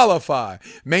 Qualify,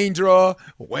 main draw,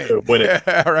 win it.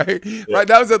 Right? Yeah. Right.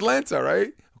 That was Atlanta,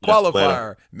 right? Qualifier,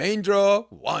 Atlanta. Main draw,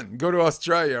 1. Go to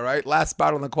Australia, right? Last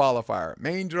spot on the qualifier.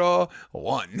 Main draw,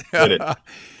 1. Win it.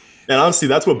 And honestly,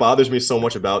 that's what bothers me so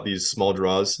much about these small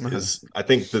draws is I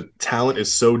think the talent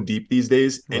is so deep these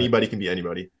days. Right. Anybody can be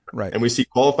anybody. Right. And we see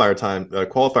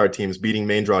qualifier teams beating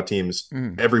main draw teams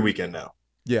every weekend now.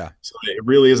 Yeah. So it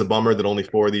really is a bummer that only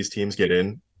 4 of these teams get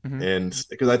in. And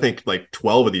because I think like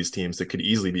 12 of these teams that could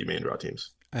easily beat main draw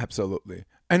teams. Absolutely.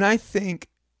 And I think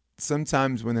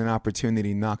sometimes when an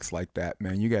opportunity knocks like that,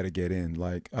 man, you got to get in.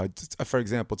 Like, for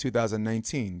example,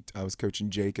 2019, I was coaching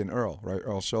Jake and Earl, right?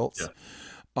 Earl Schultz.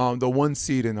 Yeah. The 1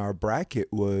 seed in our bracket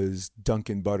was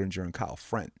Duncan Buttinger and Kyle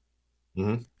Friend.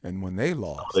 And when they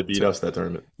lost, they beat us that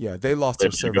tournament. Yeah, they lost to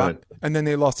Cervantes, and then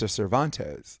they lost to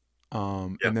Cervantes.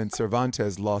 And then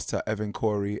Cervantes lost to Evan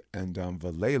Corey and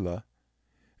Valela,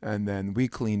 and then we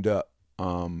cleaned up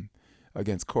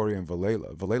against Corey and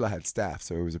Valela. Valela had staff,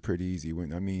 so it was a pretty easy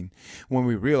win. I mean, when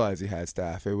we realized he had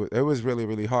staff, it was really,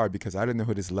 really hard because I didn't know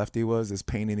who this lefty was, this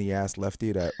pain-in-the-ass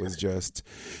lefty that was just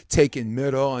taking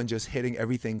middle and just hitting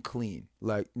everything clean.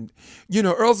 Like,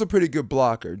 Earl's a pretty good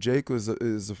blocker. Jake is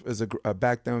a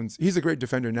back down. He's a great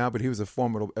defender now, but he was a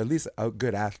formidable, at least a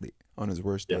good athlete on his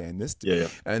worst day. And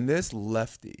this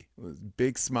lefty was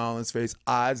big smile on his face,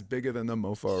 eyes bigger than the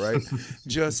mofo, right?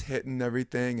 Just hitting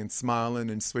everything and smiling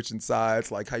and switching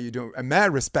sides, like how you doing? And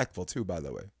mad respectful too, by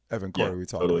the way. Evan Corey, we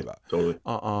talked about. Totally.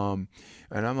 And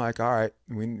I'm like, all right,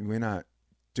 we're not.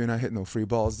 Do not hit no free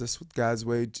balls this guy's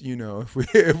way.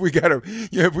 If we gotta,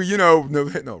 no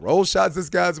hit no roll shots this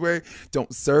guy's way.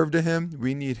 Don't serve to him.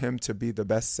 We need him to be the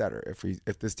best setter if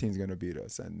this team's gonna beat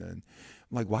us. And then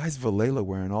I'm like, why is Valela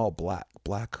wearing all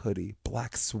black hoodie,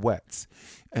 black sweats?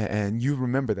 And you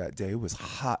remember that day? It was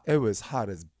hot. It was hot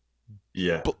as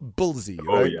bullseye,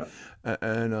 right? Oh yeah.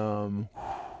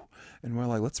 And we're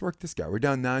like, let's work this guy. We're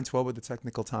down 9-12 with the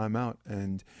technical timeout.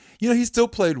 And, he still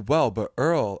played well. But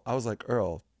Earl, I was like,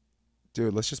 Earl,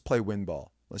 dude, let's just play win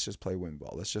ball. Let's just,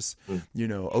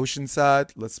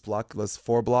 Oceanside, let's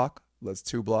 4 block. Let's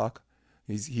 2 block.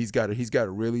 He's got to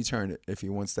really turn it if he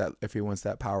wants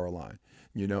that power line.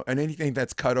 And anything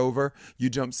that's cut over,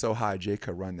 you jump so high, Jake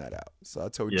could run that out. So I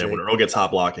told Jake. Yeah, when Earl gets hot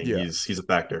blocking, he's a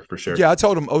factor for sure. Yeah, I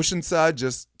told him Oceanside,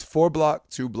 just 4 block,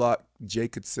 2 block.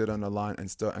 Jake could sit on the line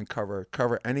and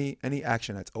cover any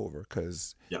action that's over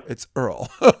because it's Earl,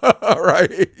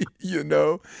 right?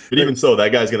 But even so,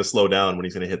 that guy's going to slow down when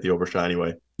he's going to hit the overshot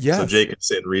anyway. Yes. So Jake could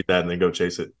sit and read that and then go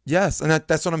chase it. Yes, and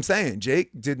that's what I'm saying.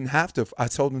 Jake didn't have to. I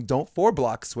told him don't 4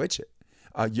 block, switch it.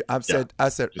 I said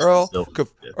Earl,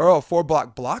 Earl 4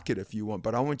 block it if you want,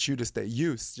 but I want you to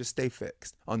just stay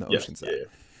fixed on the ocean side. Yeah.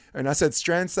 And I said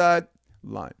strand side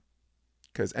line.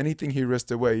 Because anything he wrists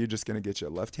away, you're just going to get your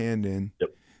left hand in.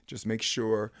 Yep. Just make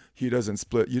sure he doesn't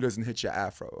hit your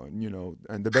afro. And,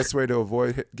 and the best way to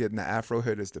avoid getting the afro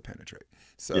hit is to penetrate.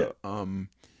 So, God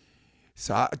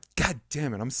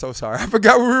damn it, I'm so sorry. I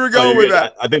forgot where we were going with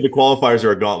that. I think the qualifiers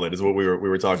are a gauntlet is what we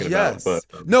were talking about. But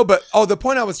the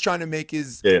point I was trying to make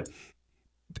is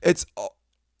it's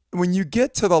when you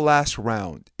get to the last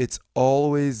round, it's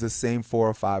always the same 4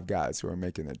 or 5 guys who are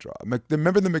making the draw.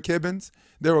 Remember the McKibbins?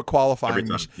 They were qualifying.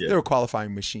 They were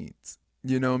qualifying machines.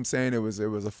 You know what I'm saying? It was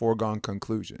a foregone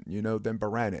conclusion. Then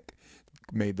Baranek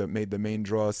made the main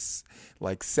draws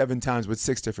like 7 times with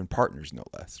 6 different partners, no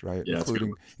less, right? Yeah,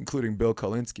 including Bill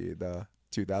Kolinsky, the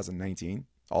 2019,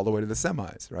 all the way to the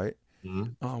semis, right?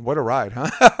 Mm-hmm. What a ride, huh?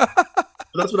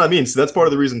 That's what I mean. So that's part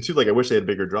of the reason too. Like I wish they had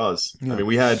bigger draws. Yeah. I mean,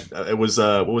 we had it was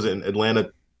what was it in Atlanta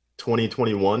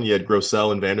 2021? You had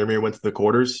Grossell and Vandermeer went to the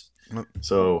quarters.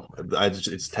 So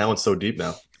it's talent's so deep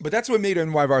now. But that's what made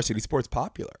NY Varsity Sports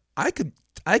popular. I could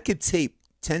tape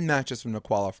 10 matches from the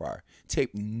qualifier,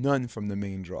 tape none from the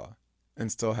main draw, and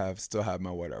still have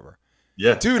my whatever.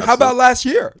 Yeah, dude. How about last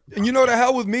year? And the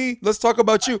hell with me. Let's talk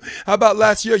about you. How about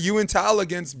last year? You and Tal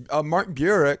against Martin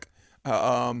Burek.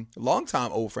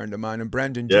 Longtime old friend of mine, and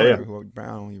Brandon Yeah, yeah. Joyner, who I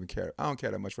don't even care. I don't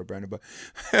care that much for Brandon, but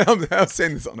I'm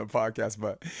saying this on the podcast.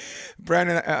 But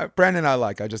Brandon, I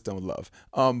like. I just don't love.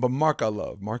 But Mark, I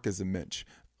love. Mark is a Minch.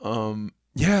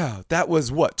 Yeah, that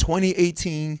was what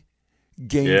 2018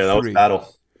 game Yeah, that was a three.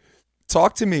 battle.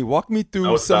 Talk to me. Walk me That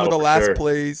through was a some of battle the for last sure.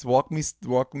 plays. Walk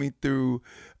me through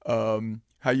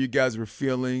how you guys were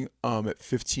feeling at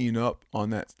 15 up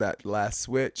on that last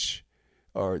switch.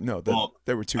 Or no, that Well,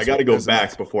 there were two I got switches. to go There's a back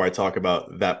multi. before I talk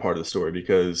about that part of the story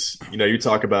because you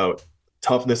talk about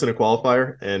toughness in a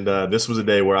qualifier, and this was a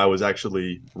day where I was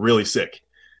actually really sick.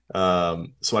 So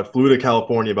I flew to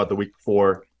California about the week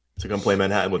before to come play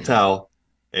Manhattan with Tal,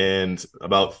 and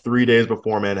about 3 days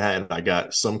before Manhattan, I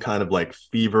got some kind of like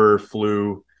fever,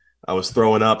 flu. I was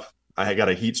throwing up. I had got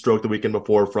a heat stroke the weekend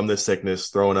before from this sickness,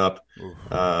 throwing up.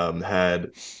 Oof.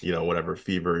 Had whatever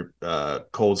fever,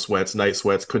 cold sweats, night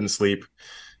sweats, couldn't sleep.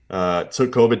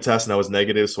 Took COVID test and I was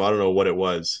negative, so I don't know what it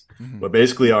was. Mhm. But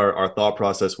basically, our thought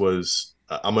process was,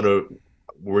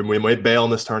 we might bail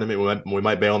in this tournament. We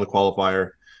might bail in the qualifier.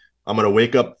 I'm gonna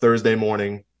wake up Thursday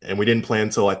morning, and we didn't plan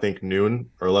until I think noon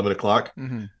or 11 o'clock.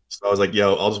 Mhm. So I was like,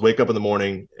 yo, I'll just wake up in the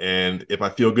morning, and if I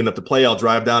feel good enough to play, I'll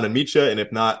drive down and meet you, and if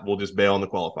not, we'll just bail on the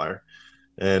qualifier.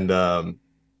 And I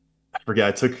forget,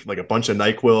 I took like a bunch of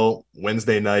NyQuil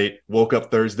Wednesday night, woke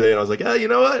up Thursday, and I was like, yeah, you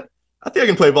know what? I think I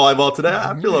can play volleyball today.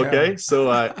 I feel Yeah. okay. So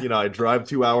I drive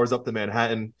 2 hours up to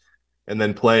Manhattan and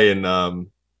then play, and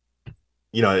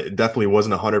it definitely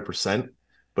wasn't 100%,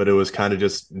 but it was kind of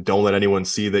just don't let anyone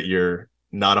see that you're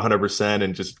not 100%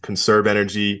 and just conserve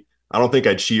energy. I don't think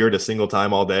I cheered a single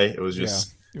time all day. It was Yeah.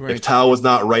 just, if Right. Tal was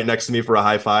not right next to me for a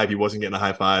high five, he wasn't getting a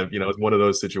high five. It was one of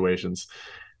those situations.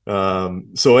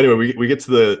 So anyway, we get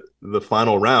to the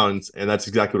final round, and that's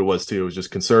exactly what it was too. It was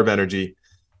just conserve energy.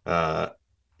 Uh,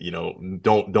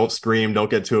 don't scream, don't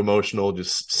get too emotional,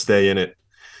 just stay in it.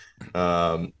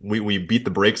 We beat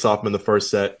the brakes off them in the first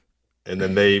set, and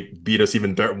then they beat us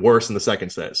even worse in the second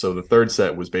set. So the third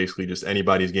set was basically just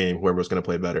anybody's game, whoever was going to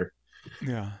play better.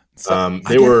 Yeah. So I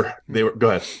They get. were they were. Go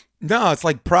ahead. No, it's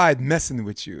like pride messing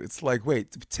with you. It's like, wait,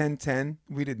 10-10.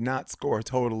 We did not score a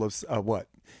total of what?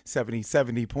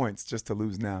 70 points just to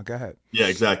lose now. Go ahead. Yeah,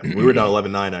 exactly. We were down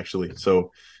 11-9 actually.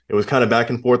 So it was kind of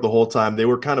back and forth the whole time. They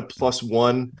were kind of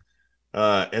 +1.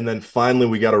 And then finally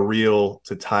we got a reel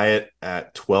to tie it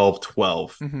at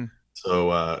 12-12. Hmm.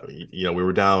 So, we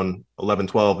were down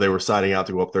 11-12. They were siding out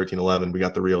to go up 13-11. We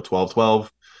got the reel 12-12.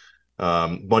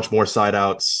 Bunch more side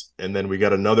outs. And then we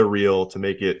got another reel to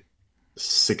make it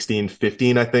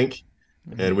 16-15, I think.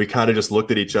 Hmm. And we kind of just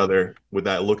looked at each other with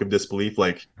that look of disbelief,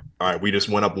 like, all right, we just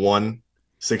went up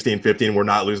 16-15. We're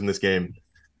not losing this game.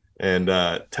 And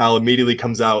Tal immediately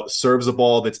comes out, serves a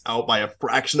ball that's out by a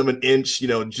fraction of an inch,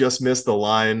 just missed the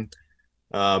line.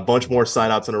 A bunch more side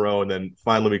outs in a row. And then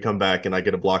finally we come back and I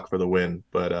get a block for the win.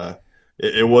 But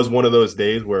it was one of those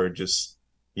days where just,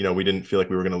 we didn't feel like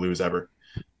we were going to lose ever.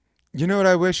 You know what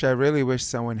I wish? I really wish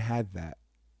someone had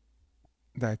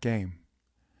that game.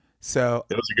 So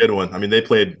It was a good one. I mean, they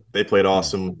played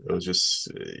awesome. It was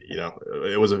just,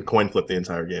 it was a coin flip the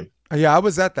entire game. yeah, I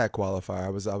was at that qualifier.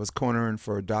 I was cornering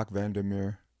for Doc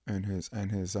Vandermeer and his See with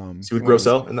one of his.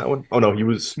 Grossell in that one? Oh no, he No,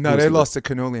 was they Caesar. lost to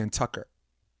Canoli and Tucker.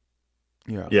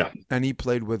 Yeah, Yeah. and he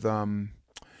played with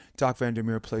Doc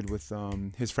Vandermeer played with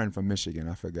his friend from Michigan.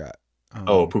 I forgot.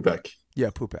 Oh, Um, Pupek. yeah,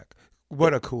 Pupek.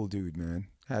 What a cool dude, man.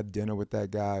 Had dinner with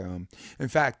that guy. In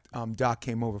fact, Doc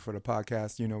came over for the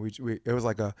podcast. We it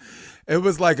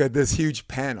was like a this huge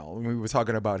panel, and we were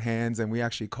talking about hands, and we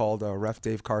actually called Ref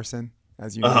Dave Carson,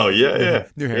 as you Oh know, yeah, yeah.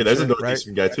 New Hey, there's a Hampshire, right?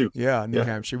 Northeastern guy too. Yeah, New Yeah,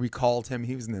 Hampshire. We called him.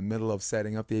 He was in the middle of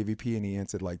setting up the AVP, and he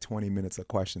answered like 20 minutes of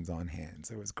questions on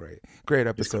hands. It was great, great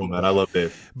he's cool, episode. man. But I love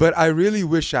Dave. but I really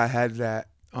wish I had that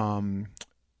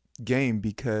game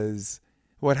because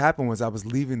what happened was I was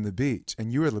leaving the beach,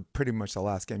 and you were pretty much the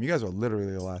last game. You guys were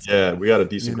literally the last game, Yeah, we got a you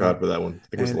decent know. crowd for that one. I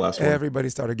think it was the And last one. everybody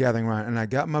started gathering around, and I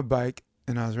got my bike,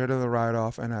 and I was ready to ride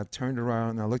off, and I turned around,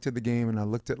 and I looked at the game, and I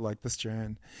looked at like the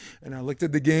strand, and I looked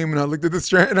at the game, and I looked at the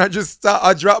strand, and I just stopped.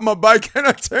 I dropped my bike, and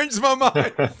I changed my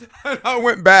mind, and I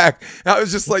went back. I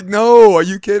was just like, "No, are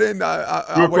you kidding?" We I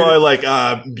were waited. probably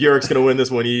like, Bjork's gonna win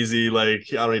this one easy. Like,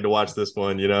 I don't need to watch this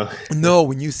one. No,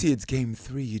 when you see it's game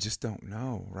three, you just don't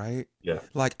know, right? Yeah,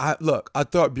 Like I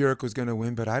thought Bjork was gonna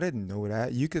win, but I didn't know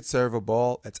that. You could serve a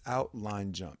ball, it's out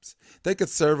line jumps. They could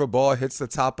serve a ball, hits the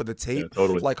top of the yeah, tape,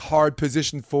 totally. like hard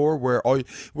position four,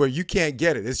 where you can't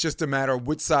get it. It's just a matter of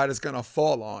which side it's gonna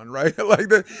fall on, right?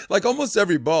 like almost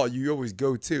every ball you always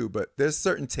go to, but there's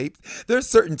certain tape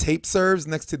serves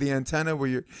next to the antenna where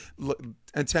you're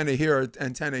antenna here or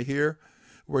antenna here,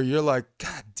 where you're like,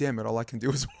 God damn it, all I can do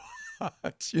is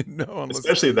much, you know, unless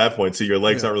Especially at that point, so your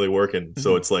legs yeah. aren't really working.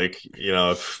 So Mhm. it's like,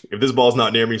 if this ball's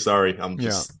not near me, sorry,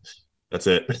 Yeah. that's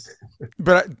it.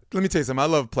 But let me tell you something. I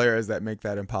love players that make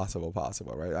that impossible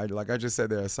possible, right? Like I just said,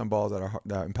 there are some balls that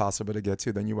are impossible to get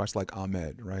to. Then you watch like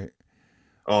Ahmed, right?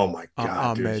 Oh my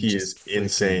God, dude, Ahmed he just is freaking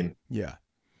insane. yeah,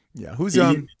 yeah. Who's He,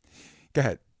 Go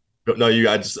ahead. no,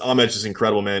 I just Ahmed's just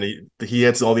incredible, man. He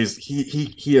hits all these.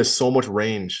 He has so much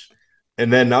range,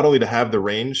 and then not only to have the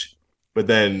range, but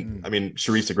then Mm. I mean,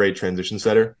 Sharif's a great transition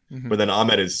setter, Hmm. but then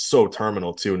Ahmed is so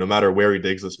terminal too. No matter where he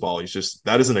digs this ball, he's just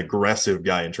that is an aggressive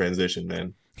guy in transition,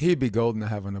 man. He'd be golden to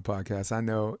have on the podcast. I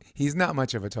know he's not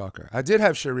much of a talker. I did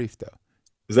have Sharif though.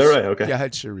 Is that right? Okay. Yeah, I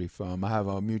had Sharif. I have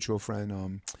a mutual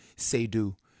friend,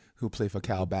 Seydu, who played for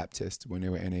Cal Baptist when they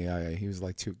were NAIA. He was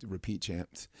like two repeat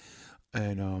champs.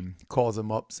 And calls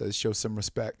him up, says, show some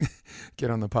respect,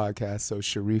 get on the podcast. So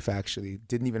Sharif actually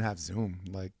didn't even have Zoom,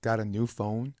 like got a new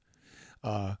phone,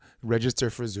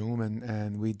 registered for Zoom,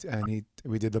 and we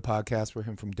did the podcast with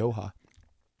him from Doha.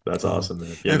 That's awesome,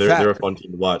 man. Yeah, In they're a fact, fun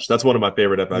team to watch. That's one of my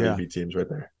favorite yeah, FIVB teams right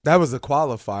there. that was the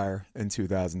qualifier in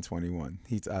 2021.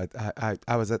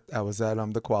 I was at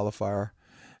the qualifier,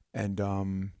 and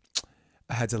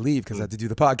I had to leave because I had to do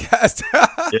the podcast.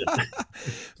 Yeah.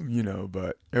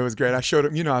 But it was great. I showed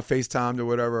him, I FaceTimed or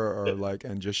whatever, or Yeah. like,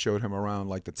 and just showed him around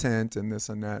like the tent and this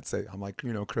and that. Say, I'm like,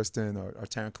 Kristen or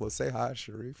Taryn, say hi,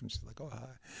 Sharif, and she's like, oh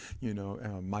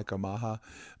hi, Micah Maha,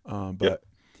 Yep.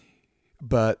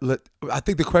 but I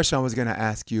think the question I was gonna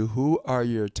ask you: who are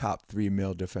your top 3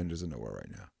 male defenders in the world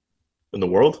right now? In the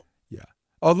world, Yeah.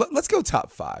 Oh, let's go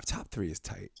top 5. Top 3 is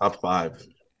tight. top five.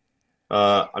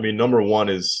 I mean, number one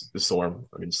is Storm.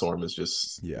 I mean, Storm is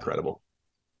just Yeah. incredible.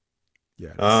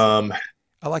 Yeah. Um,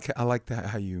 I like that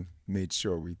how you made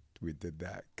sure we did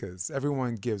that because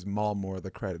everyone gives Maul more the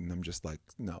credit, and I'm just like,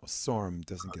 no, Storm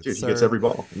doesn't get dude, he served. gets every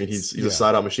ball. I mean, he's a Yeah,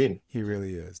 side out machine. he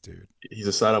really is, dude. He's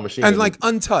a side out machine. And like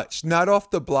untouched, not off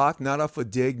the block, not off a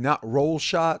dig, not roll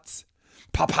shots.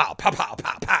 Pow, pow, pow, pow,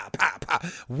 pow, pow, pow, pow.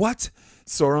 What?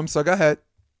 Sorum, so go ahead.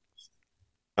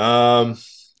 um,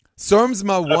 Sorum's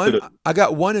my one. to, I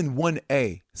got 1 and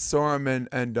 1A. Sorum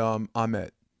and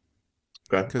Ahmed.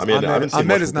 okay. Because I mean, I haven't seen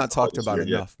much Ahmed is from not Qatar talked this about year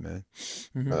yet. enough, man.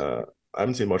 Mhm. I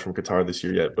haven't seen much from Qatar this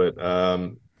year yet, but I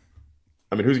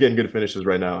mean, who's getting good finishes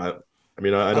right now? I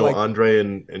mean, I I know like, Andre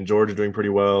and George are doing pretty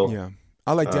well. yeah,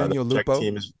 I like Daniel That Czech Lupo.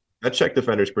 team is that Czech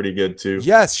defender is pretty good too.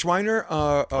 Yes, Schweiner,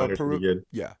 Schreiner's Peru. pretty good.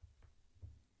 Yeah,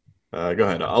 Go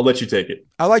ahead. I'll let you take it.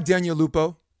 I like Daniel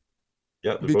Lupo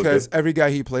Yeah, they're both because good. every guy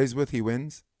he plays with, he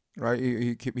wins. Right?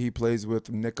 He plays with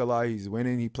Nikolai. He's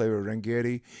winning. He played with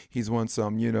Rangeri. He's won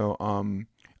some.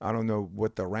 I don't know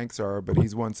what the ranks are, but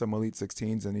he's won some Elite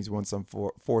 16s and he's won some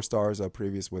four stars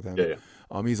previous with him. Yeah,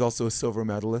 yeah. He's also a silver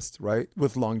medalist, right,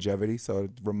 with longevity. So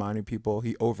reminding people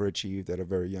he overachieved at a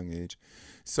very young age.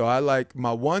 So I like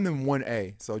my 1 and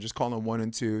 1A. So just call him 1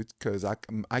 and 2 because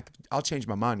I'll change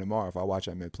my mind tomorrow if I watch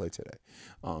Ahmed play today.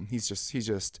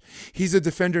 He's a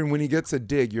defender, and when he gets a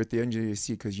dig, you're at the end of your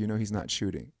seat because he's not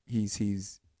shooting.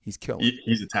 He's killing.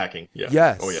 He's attacking. Yeah.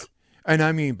 Yes. Oh yeah. And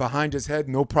I mean, behind his head,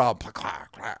 no problem.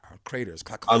 Craters.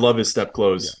 I love his step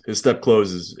close. Yeah. His step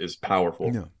close is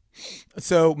powerful. Yeah.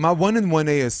 So my 1 and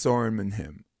 1A is Soren and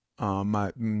him.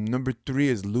 My number 3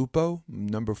 is Lupo.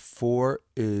 Number 4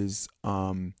 is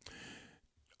I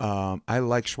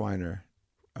like Schweiner,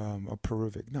 or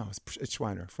Peruvic. No, it's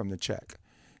Schweiner from the Czech.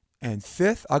 And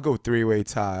 5th, I'll go 3-way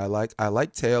tie. I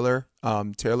like Taylor.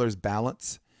 Taylor's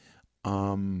balance.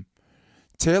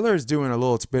 Taylor is doing a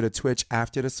little bit of twitch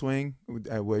after the swing,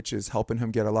 which is helping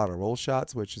him get a lot of roll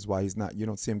shots, which is why you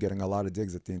don't see him getting a lot of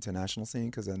digs at the international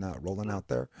scene because they're not rolling out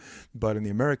there. But in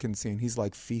the American scene, he's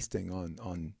like feasting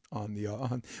on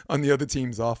the other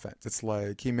team's offense. It's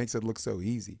like he makes it look so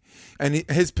easy, and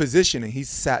his positioning, he's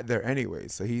sat there anyway,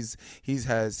 so he's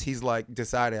like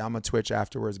decided I'm gonna twitch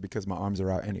afterwards because my arms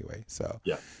are out anyway. So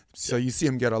Yeah. So you see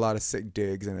him get a lot of sick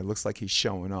digs, and it looks like he's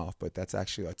showing off, but that's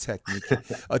actually a technique.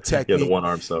 Yeah, the one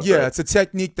arm stuff. Yeah, right? it's a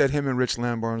technique that him and Rich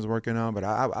Lamborn's working on, but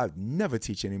I'd never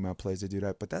teach any of my players to do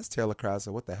that. But that's Taylor Krause,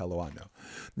 so what the hell do I know?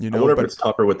 I wonder if it's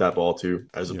tougher with that ball too,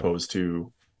 as Yeah. opposed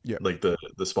to Yeah. like the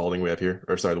Spalding we have here,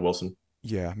 or sorry, the Wilson.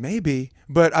 Yeah, maybe.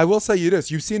 But I will say you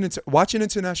this: you've seen it. Watch an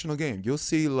international game, you'll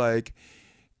see like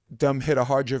them hit a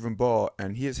hard driven ball,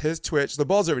 and his twitch. The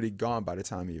ball's already gone by the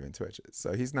time he even twitches,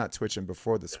 so he's not twitching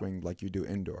before the swing like you do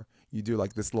indoor. You do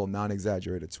like this little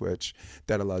non-exaggerated twitch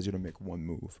that allows you to make one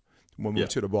move. One move Yeah.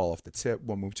 to the ball off the tip,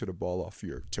 one move to the ball off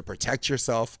to protect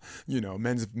yourself.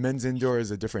 Men's indoor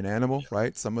is a different animal,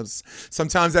 right? Sometimes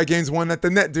that game's won at the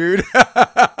net, dude.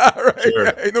 Right? Sure,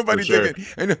 Ain't for nobody sure.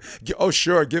 thinking. Oh,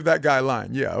 sure, give that guy a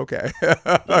line. Yeah, okay.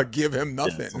 Yeah, Give him yeah.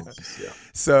 nothing. It's just, yeah.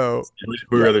 So Who are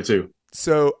yeah. your other two?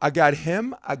 So I got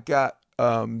him. I got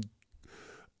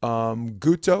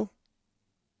Guto.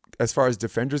 As far as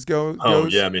defenders Oh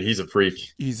goes, yeah, I mean he's a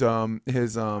freak. he's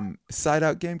his side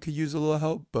out game could use a little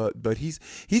help, but he's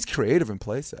creative in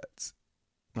play sets.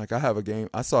 Like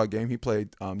I saw a game he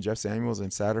played Jeff Samuels in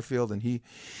Satterfield, and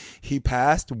he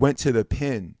passed, went to the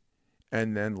pin,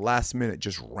 and then last minute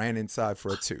just ran inside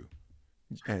for a two.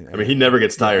 I mean he never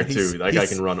gets Yeah, and tired too. That guy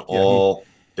can run he all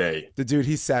day. the dude,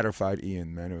 he satisfied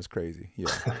Ian, man. It was crazy.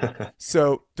 Yeah.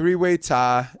 So three-way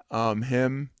tie,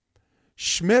 him.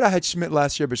 Schmidt, I had Schmidt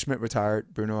last year, but Schmidt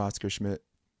retired. Bruno Oscar Schmidt.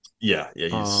 Yeah, yeah,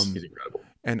 he's Um, incredible.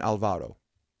 and Alvaro.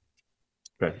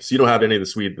 Okay, so you don't have any of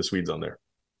the Swedes on there.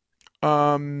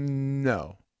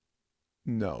 No.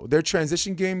 No. Their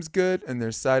transition game's good and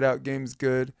their side out game's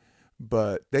good,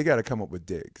 but they got to come up with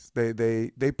digs.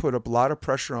 They put up a lot of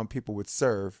pressure on people with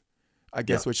serve, I Yeah,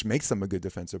 guess, which makes them a good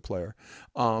defensive player.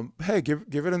 Hey, give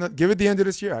it the end of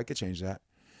this year. I could change that.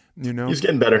 You know? he's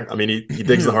getting better. I mean he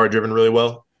digs the hard driven really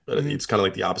well, but Mhm. it's kind of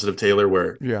like the opposite of Taylor,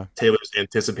 where Yeah. Taylor's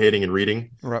anticipating and reading.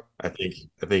 Right. I think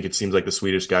it seems like the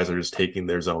Swedish guys are just taking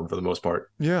their zone for the most part.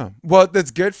 Yeah. Well,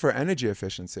 that's good for energy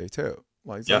efficiency too.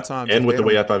 Like Yeah, sometimes if and with they the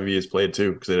way don't. FIVB is played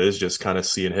too, because it is just kind of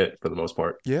see and hit for the most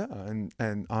part. Yeah,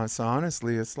 so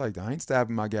honestly, it's like I ain't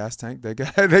stabbing my gas tank. They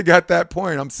got they got that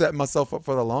point. I'm setting myself up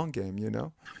for the long game. You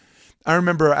know. I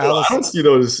remember Well, Alice.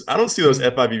 I don't see those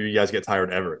FIVB guys get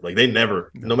tired ever. Like they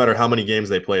never, no No. matter how many games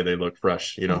they play, they look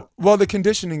fresh. You know. Well, the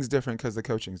conditioning's different because the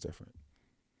coaching's different.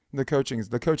 The coaching's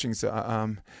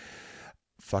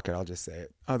fuck it, I'll just say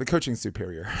it. The coaching's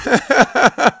superior.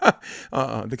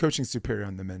 The coaching's superior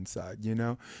on the men's side, you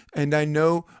know. And I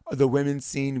know the women's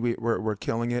scene, we're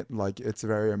killing it. Like it's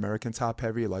very American top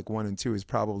heavy. Like 1 and 2 is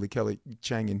probably Kelly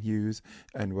Chang and Hughes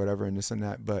and whatever and this and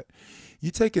that. But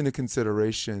you take into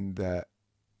consideration that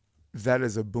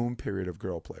is a boom period of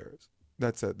girl players.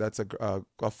 That's a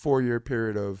 4-year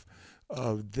period of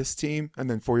this team, and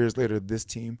then 4 years later this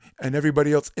team, and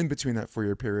everybody else in between that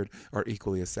 4-year period are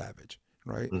equally as savage,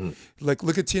 right? Mhm. Like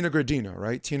look at Tina Gradino,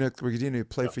 right? Tina Gradino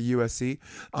played for USC.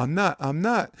 I'm not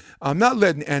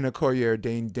letting Anna Collier,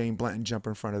 Dane Blanton jump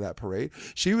in front of that parade.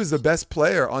 She was the best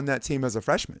player on that team as a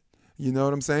freshman. You know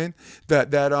what I'm saying? That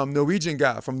Norwegian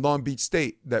guy from Long Beach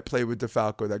State that played with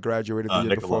DeFalco that graduated the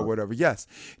year before, Nicola. whatever. Yes,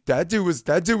 that dude was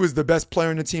the best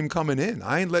player in the team coming in.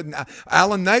 I ain't letting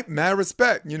Alan Knipe, mad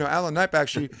respect. You know, Alan Knipe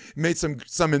actually made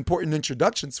some important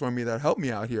introductions for me that helped me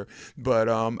out here. But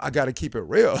I got to keep it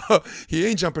real. He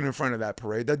ain't jumping in front of that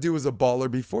parade. That dude was a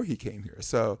baller before he came here.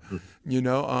 So, you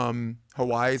know,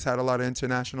 Hawaii's had a lot of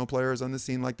international players on the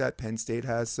scene like that. Penn State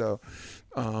has. So.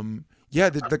 Yeah,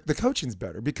 the coaching's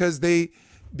better because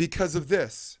of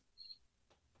this.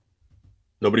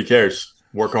 Nobody cares.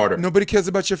 Work harder. Nobody cares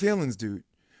about your feelings, dude.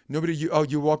 You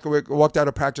walked out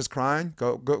of practice crying.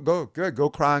 Go good. Go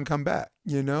cry and come back.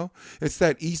 You know, it's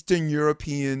that Eastern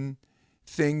European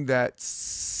thing that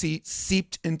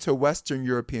seeped into Western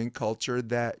European culture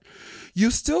that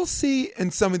you still see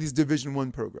in some of these Division I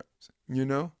programs. You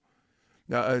know,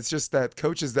 it's just that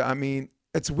coaches that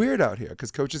it's weird out here because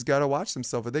coaches got to watch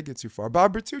themselves if they get too far.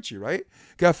 Bob Bertucci, right?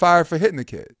 Got fired for hitting the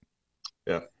kid.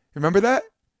 Yeah. Remember that?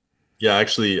 Yeah,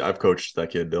 actually, I've coached that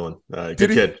kid, Dylan. Did Good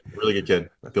he? kid. Really good kid.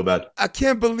 I feel bad. I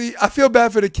feel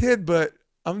bad for the kid, but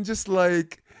I'm just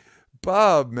like,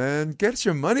 Bob, man, get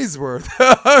your money's worth.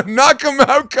 Knock him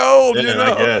out cold, Yeah, you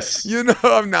know. I guess. You know,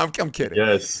 I'm kidding.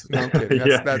 Yes. No, I'm kidding.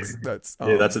 Yeah. That's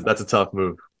Yeah, that's a tough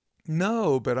move.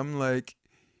 no, but I'm like,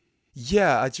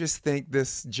 yeah, I just think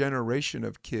this generation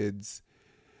of kids,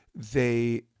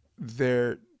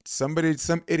 some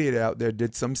idiot out there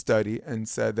did some study and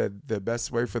said that the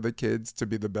best way for the kids to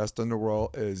be the best in the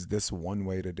world is this one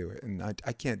way to do it. And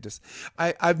I can't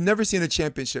I've never seen a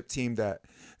championship team that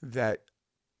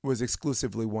was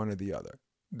exclusively one or the other.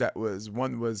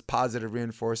 One was positive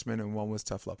reinforcement and one was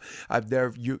tough love.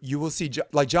 You will see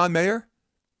like John Mayer,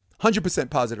 100%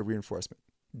 positive reinforcement.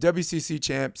 WCC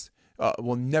champs.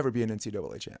 Will never be an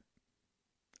NCAA champ.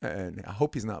 And I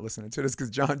hope he's not listening to this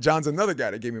because John's another guy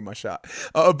that gave me my shot.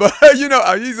 But you know,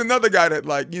 he's another guy that,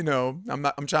 like, you know,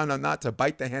 I'm trying not to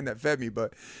bite the hand that fed me,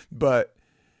 but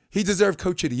he deserved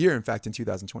Coach of the Year. In fact, in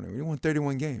 2020, he won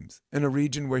 31 games in a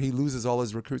region where he loses all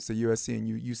his recruits to USC and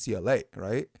UCLA,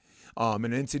 right? In the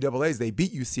NCAA's, they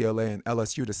beat UCLA and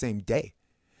LSU the same day.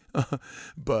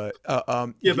 But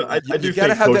Yeah, but I do you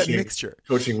gotta think have that mixture.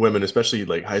 coaching women, especially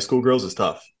like high school girls, is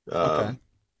tough. Okay.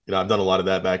 You know, I've done a lot of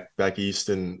that back east,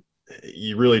 and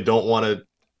you really don't want to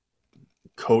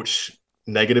coach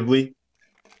negatively.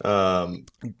 Like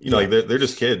Yeah. they're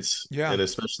just kids, Yeah. and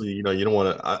especially you don't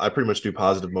want to. I pretty much do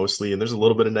positive mostly, and there's a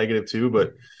little bit of negative too,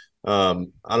 but I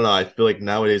don't know. I feel like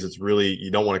nowadays it's really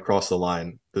you don't want to cross the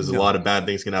line. There's a No. lot of bad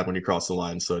things can happen when you cross the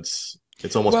line, so it's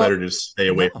almost better Well, to just stay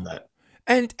away from no. that.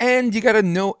 And you gotta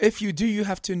know if you do, you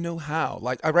have to know how.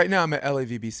 Like right now, I'm at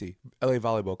LAVBC, LA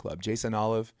Volleyball Club. Jason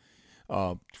Olive,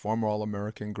 former All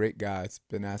American, great guy. It's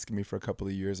been asking me for a couple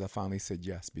of years. I finally said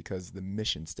yes because the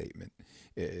mission statement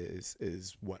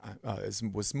is what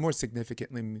was more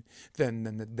significantly than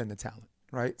the talent.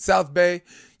 Right, South Bay,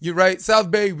 you're right.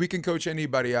 South Bay, we can coach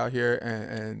anybody out here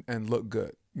and look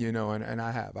good. And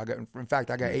I have. In fact,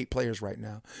 I got 8 players right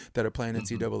now that are playing Mhm.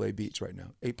 NCAA beats right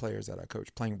now. 8 players that I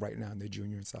coach playing right now in their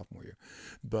junior and sophomore year.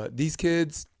 But these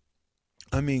kids,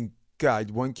 I mean,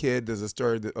 God, one kid. There's a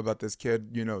story about this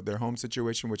kid. Their home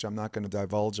situation, which I'm not going to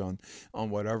divulge on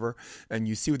whatever. And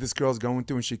you see what this girl's going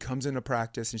through, and she comes into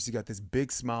practice, and she's got this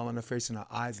big smile on her face, and her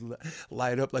eyes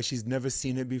light up like she's never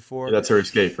seen it Yeah, before. that's her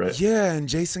escape, right? Yeah, and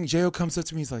Jason Jo comes up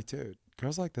to me. He's like, "Dude,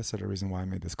 girls like this are the reason why I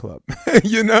made this club."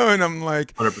 And I'm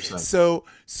like, 100%.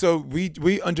 so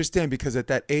we understand because at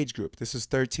that age group, this is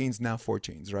 13s now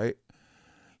 14s, right?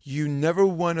 You never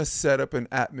want to set up an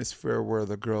atmosphere where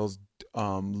the girls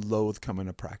loathe coming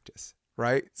to practice,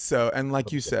 right? So, and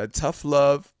like you said, tough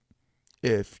love.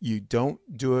 If you don't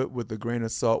do it with a grain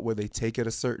of salt, where they take it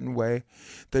a certain way,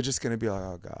 they're just gonna be like,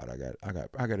 "Oh God,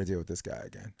 I got to deal with this guy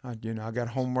again." I got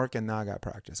homework and now I got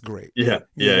practice. Great, Yeah,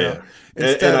 you yeah, know. yeah. And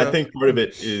Instead I of, think part of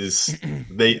it is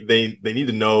they need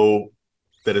to know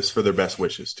that it's for their best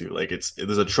wishes too. Like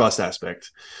there's a trust aspect.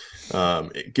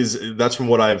 Because that's from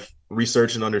what I've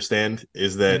researched and understand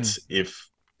is Mhm. that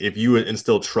if you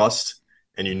instill trust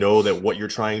and you know that what you're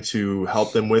trying to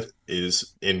help them with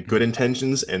is in good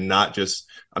intentions and not just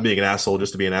I'm being an asshole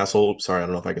just to be an asshole. Sorry, I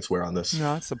don't know if I can swear on this.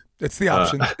 No, it's the Uh,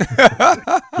 option.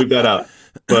 Leave that out.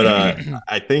 But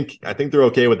I think they're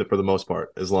okay with it for the most part,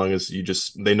 as long as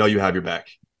they know you have your back.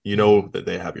 You know that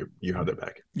you have their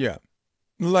back. Yeah.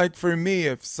 Like for me,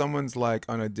 if someone's like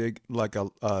on a dig, like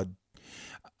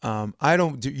I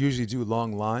don't usually do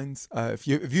long lines. If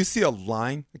you see a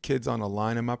line, a kid's on a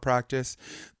line in my practice,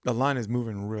 the line is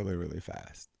moving really really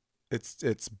fast.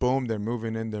 It's boom, they're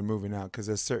moving in, they're moving out because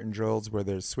there's certain drills where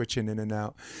they're switching in and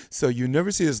out. So you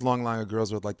never see this long line of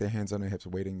girls with like their hands on their hips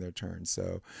waiting their turn.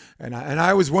 So and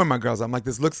I always warn my girls, I'm like,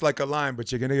 this looks like a line,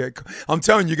 but you're gonna I'm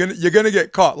telling you, you're gonna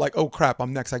get caught. Like, oh crap,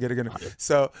 I'm next. I gotta get.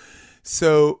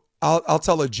 So I'll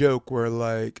tell a joke where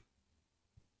like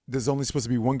there's only supposed to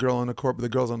be one girl on the court, but the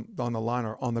girls on the line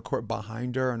are on the court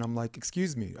behind her, and I'm like,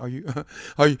 "Excuse me,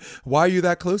 why are you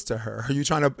that close to her? Are you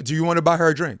trying to? Do you want to buy her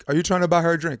a drink? Are you trying to buy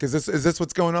her a drink? Is this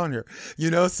what's going on here?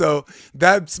 So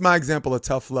that's my example of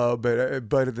tough love, but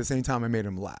at the same time, I made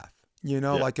him laugh.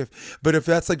 Yeah, Like if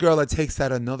that's a girl that takes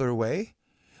that another way,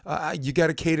 you got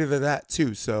to cater to that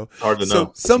too. So, hard to so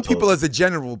know. some people, Totally. as a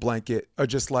general blanket, are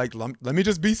just like, let me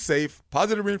just be safe,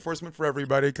 positive reinforcement for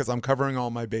everybody because I'm covering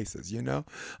all my bases. Yeah,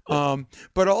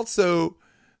 But also,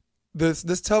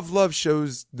 this tough love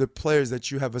shows the players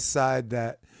that you have a side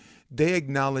that they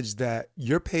acknowledge that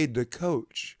you're paid to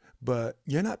coach, but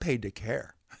you're not paid to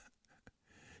care.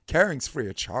 Caring's free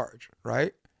of charge,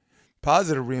 right?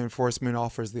 Positive reinforcement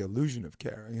offers the illusion of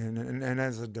caring, and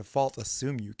as a default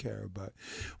assume you care. But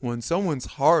when someone's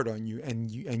hard on you and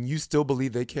you still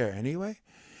believe they care anyway,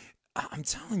 I'm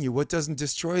telling you, what doesn't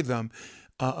destroy them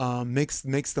makes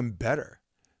them better.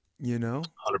 you know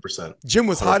 100%. Gym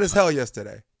was hot as 100%. hell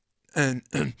yesterday, and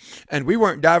and we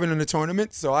weren't diving in the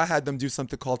tournament, so I had them do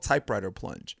something called typewriter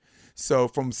plunge. So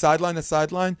from sideline to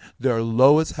sideline, they're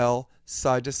low as hell,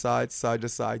 side to side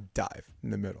dive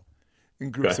in the middle in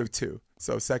groups Okay. of two.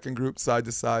 So second group, side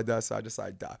to side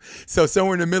dive. So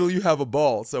somewhere in the middle, you have a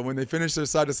ball. So when they finish their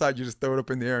side to side, you just throw it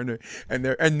up in the air,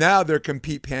 and now they're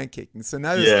compete pancaking. So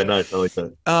now there's Yeah, nice. I like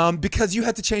that. because you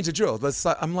had to change the drill.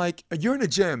 I'm like, you're in a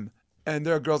gym, and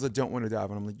there are girls that don't want to dive,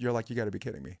 and I'm like, you're like, you got to be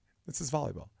kidding me. This is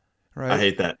volleyball, I right?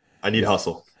 hate that. I need Yeah.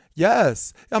 hustle.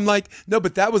 Yes. I'm like, no,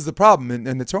 but that was the problem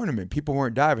in the tournament. People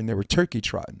weren't diving; they were turkey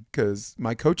trotting because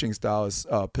my coaching style is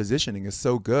positioning is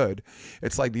so good.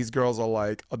 It's like these girls are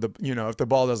like, if the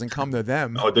ball doesn't come to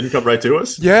them, Oh, it didn't come right to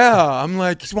us? yeah, I'm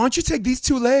like, why don't you take these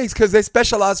two legs because they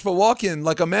specialize for walking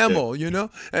like a Yeah. mammal,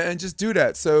 and just do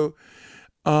that. So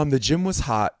the gym was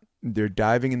hot. They're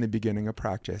diving in the beginning of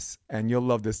practice, and you'll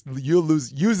love this.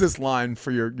 Use this line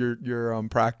for your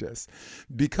practice.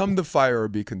 Become the fire or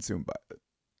be consumed by it.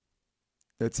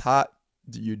 It's hot.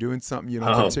 You're doing something you don't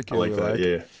Oh, I particularly like that.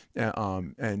 like, Yeah.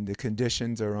 and the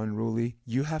conditions are unruly.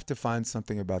 You have to find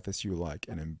something about this you like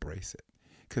and embrace it.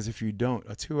 Because if you don't,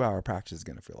 a 2-hour practice is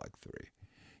gonna feel like three.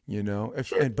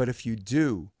 Sure. But if you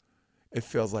do, it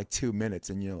feels like 2 minutes,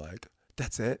 and you're like,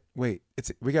 that's it. Wait,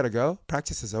 we gotta go.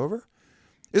 Practice is over.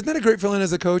 Isn't that a great feeling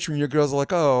as a coach when your girls are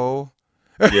like, oh.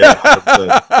 Yeah, 100%.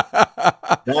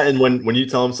 That, and when you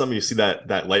tell them something, you see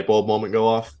that light bulb moment go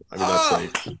off. I mean, that's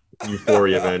like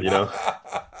euphoria, man.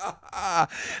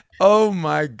 Oh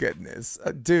my goodness,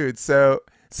 dude. So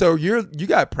you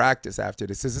got practice after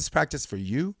this. Is this practice for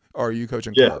you, or are you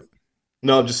coaching Yeah. club?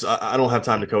 No, I'm just I don't have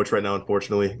time to coach right now,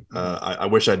 unfortunately. I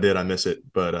wish I did. I miss it,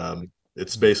 but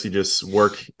it's basically just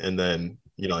work and then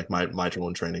like my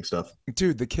own training stuff.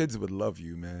 Dude, the kids would love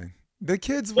you, man. The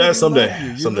kids Yeah, would love someday, you.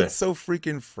 You look someday. so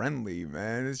freaking friendly,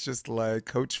 man. It's just like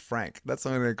Coach Frank. That's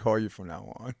what I'm gonna call you from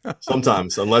now on.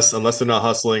 Sometimes, unless they're not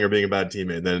hustling or being a bad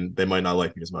teammate, then they might not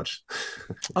like me as much.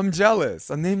 I'm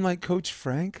jealous. A name like Coach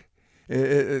Frank,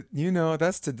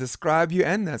 that's to describe you,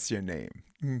 and that's your name.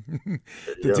 The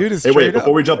Yeah. dude is Hey, wait, straight before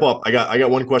up. we jump off, I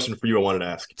got one question for you. I wanted to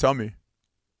ask. Tell me.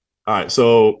 All right,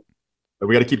 so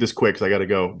we got to keep this quick because I got to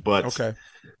go. But Okay.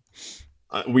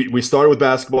 we started with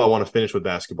basketball. I want to finish with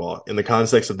basketball. In the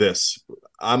context of this,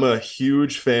 I'm a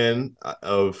huge fan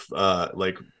of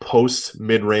like post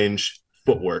mid range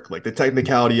footwork, like the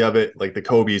technicality of it, like the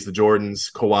Kobe's, the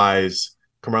Jordans, Kawhi's,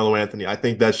 Carmelo Anthony. I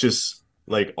think that's just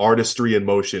like artistry in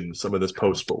motion. Some of this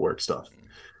post footwork stuff.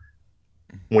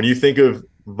 When you think of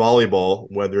volleyball,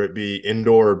 whether it be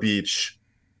indoor or beach,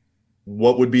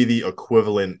 what would be the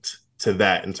equivalent to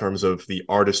that in terms of the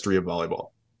artistry of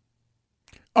volleyball?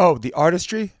 Oh, the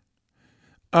artistry.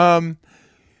 Um,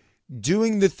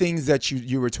 Doing the things that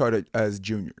you were taught as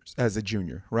a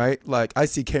junior, right? Like I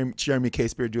see Jeremy K.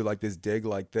 Spear do like this dig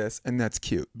like this, and that's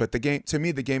cute. But the game, to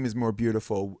me, the game is more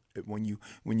beautiful when you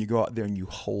go out there and you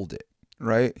hold it,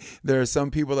 right? There are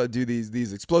some people that do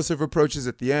these explosive approaches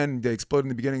at the end. They explode in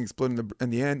the beginning, explode in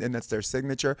the end, and that's their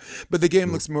signature. But the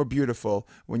game looks more beautiful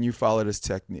when you follow this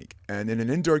technique. And in an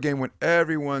indoor game, when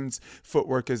everyone's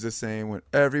footwork is the same, when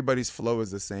everybody's flow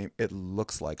is the same, it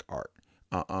looks like art.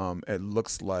 It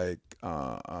looks like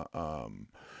I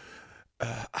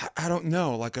don't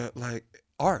know, like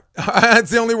art.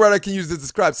 That's the only word I can use to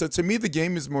describe. So to me, the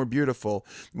game is more beautiful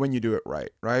when you do it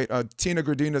right, right? Tina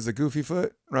Gradina's a goofy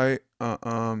foot, right?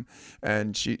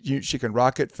 And she can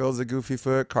rock it. Phil's a goofy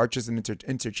foot. Karch is an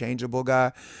interchangeable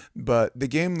guy, but the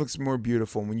game looks more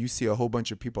beautiful when you see a whole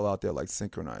bunch of people out there like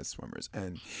synchronized swimmers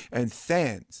and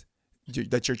fans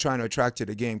that you're trying to attract to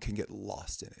the game can get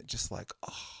lost in it, just like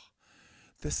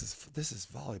this is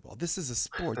volleyball. This is a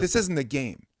sport. This isn't a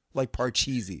game like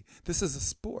Parcheesi. This is a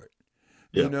sport,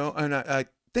 Yeah. And I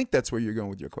think that's where you're going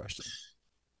with your question.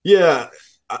 Yeah,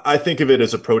 I think of it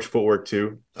as approach footwork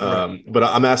too. Right. But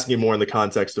I'm asking you more in the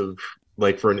context of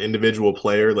like for an individual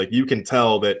player, like you can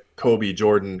tell that Kobe,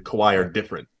 Jordan, Kawhi are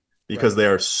different because they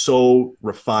are so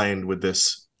refined with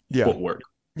this footwork.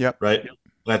 Yep. Right.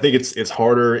 And I think it's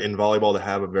harder in volleyball to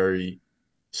have a very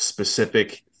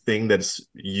specific thing that's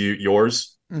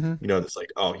yours. It's like,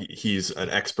 oh, he's an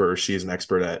expert or she's an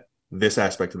expert at this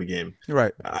aspect of the game.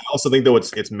 Right. I also think though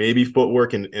it's maybe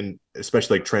footwork and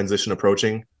especially like transition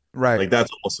approaching. Right. Like that's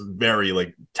almost very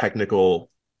like technical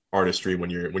artistry when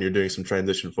you're doing some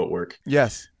transition footwork.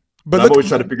 Yes. But I've always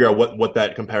tried to figure out what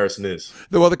that comparison is.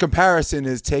 Well, the comparison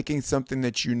is taking something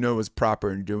that you know is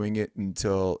proper and doing it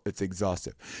until it's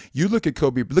exhaustive. You look at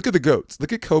Kobe, look at the GOATs,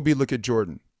 look at Kobe, look at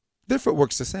Jordan. Their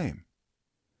footwork's the same.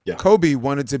 Yeah. Kobe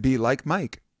wanted to be like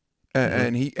Mike.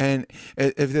 And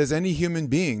if there's any human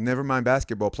being, never mind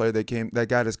basketball player, that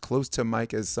got as close to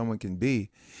Mike as someone can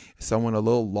be, someone a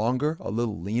little longer, a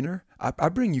little leaner, I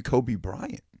bring you Kobe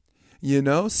Bryant.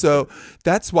 So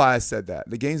that's why I said that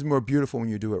the game's more beautiful when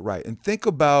you do it right. And think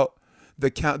about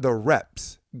the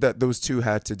reps that those two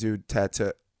had to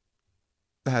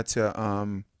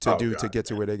get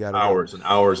to where they got hours and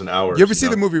hours and hours. You ever see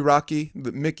the movie Rocky?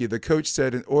 Mickey, the coach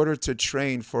said, in order to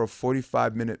train for a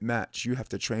 45-minute match, you have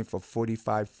to train for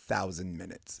 45,000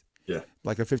 minutes. Yeah,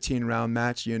 like a 15-round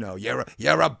match. You're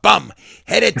a bum.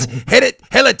 Hit it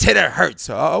till it hurts.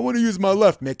 I want to use my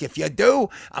left, Mick. If you do,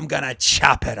 I'm gonna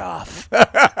chop it off.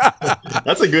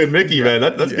 That's a good Mickey, man.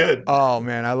 That's good. Oh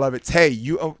man, I love it. Hey,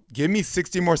 give me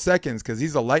 60 more seconds because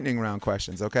these are lightning round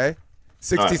questions. Okay,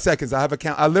 60 seconds. I have a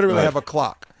count. I literally have a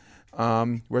clock.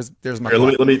 There's my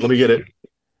clock. Let me get it.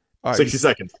 All right, 60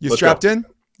 seconds. You strapped in?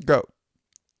 Go.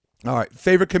 All right.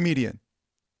 Favorite comedian?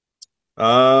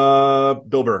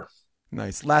 Bill Burr.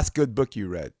 Nice. Last good book you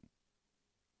read?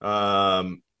 I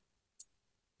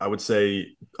would say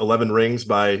 11 Rings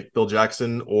by Phil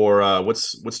Jackson, or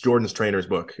what's Jordan's trainer's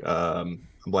book? I'm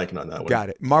blanking on that one. Got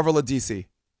it. Marvel or DC?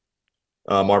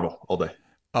 Marvel all day.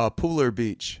 Pool or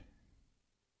beach?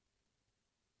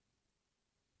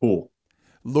 Pool.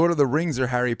 Lord of the Rings or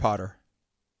Harry Potter?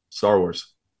 Star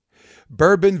Wars.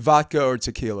 Bourbon, vodka, or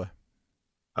tequila?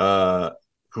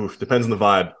 Depends on the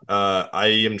vibe. I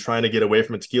am trying to get away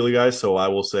from a tequila guy, so I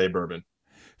will say bourbon.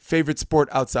 Favorite sport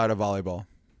outside of volleyball?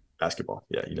 Basketball.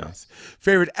 Yeah, you know. Nice.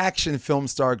 Favorite action film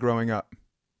star growing up?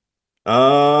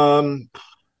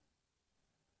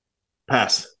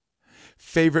 Pass.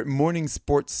 Favorite morning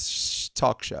sports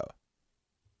talk show?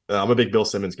 I'm a big Bill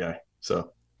Simmons guy,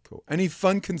 so. Cool. Any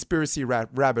fun conspiracy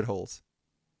rabbit holes?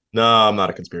 No, I'm not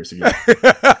a conspiracy guy.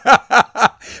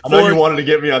 I know you wanted to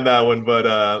get me on that one, but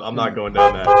I'm not going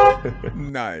down that.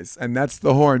 Nice. And that's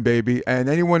the horn, baby. And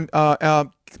anyone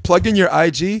plug in your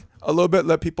IG a little bit,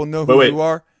 let people know who you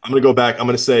are. I'm going to go back. I'm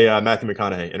going to say Matthew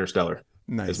McConaughey, Interstellar.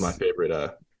 Nice. Is my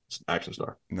favorite action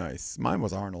star. Nice. Mine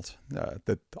was Arnold.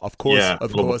 Of course,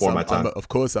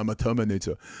 I'm a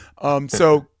Terminator.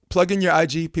 So plug in your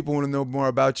IG. People want to know more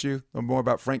about you, know more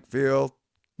about Frank Field,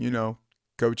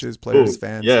 coaches, players,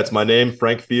 fans. Yeah, it's my name,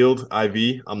 Frank Field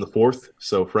IV. I'm the fourth,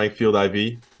 so Frank Field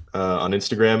IV on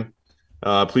Instagram.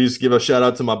 Please give a shout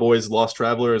out to my boys, Lost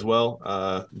Traveler, as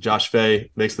well. Josh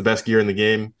Fay makes the best gear in the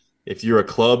game. If you're a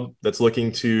club that's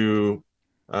looking to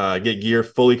get gear,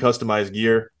 fully customized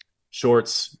gear,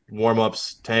 shorts,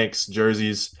 warm-ups, tanks,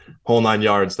 jerseys, whole 9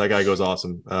 yards, that guy goes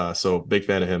awesome. So big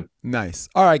fan of him. Nice.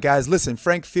 All right, guys, listen,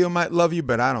 Frank Field might love you,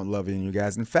 but I don't love any of you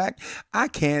guys. In fact, I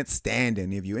can't stand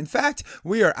any of you. In fact,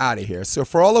 we are out of here. So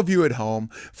for all of you at home,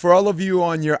 for all of you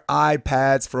on your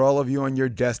iPads, for all of you on your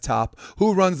desktop,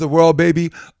 who runs the world,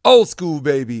 baby? Old school,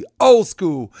 baby. Old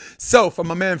school. So for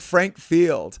my man Frank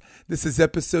Field, this is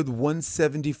episode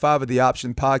 175 of the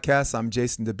Option Podcast. I'm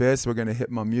Jason DeBiss. We're going to hit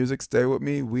my music. Stay with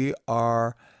me. We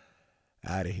are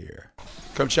out of here.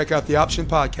 Come check out the Option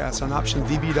Podcast on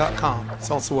optionvb.com. It's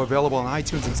also available on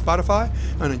iTunes and Spotify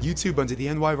and on YouTube under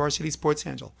the NY Varsity Sports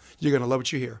handle. You're going to love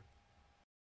what you hear.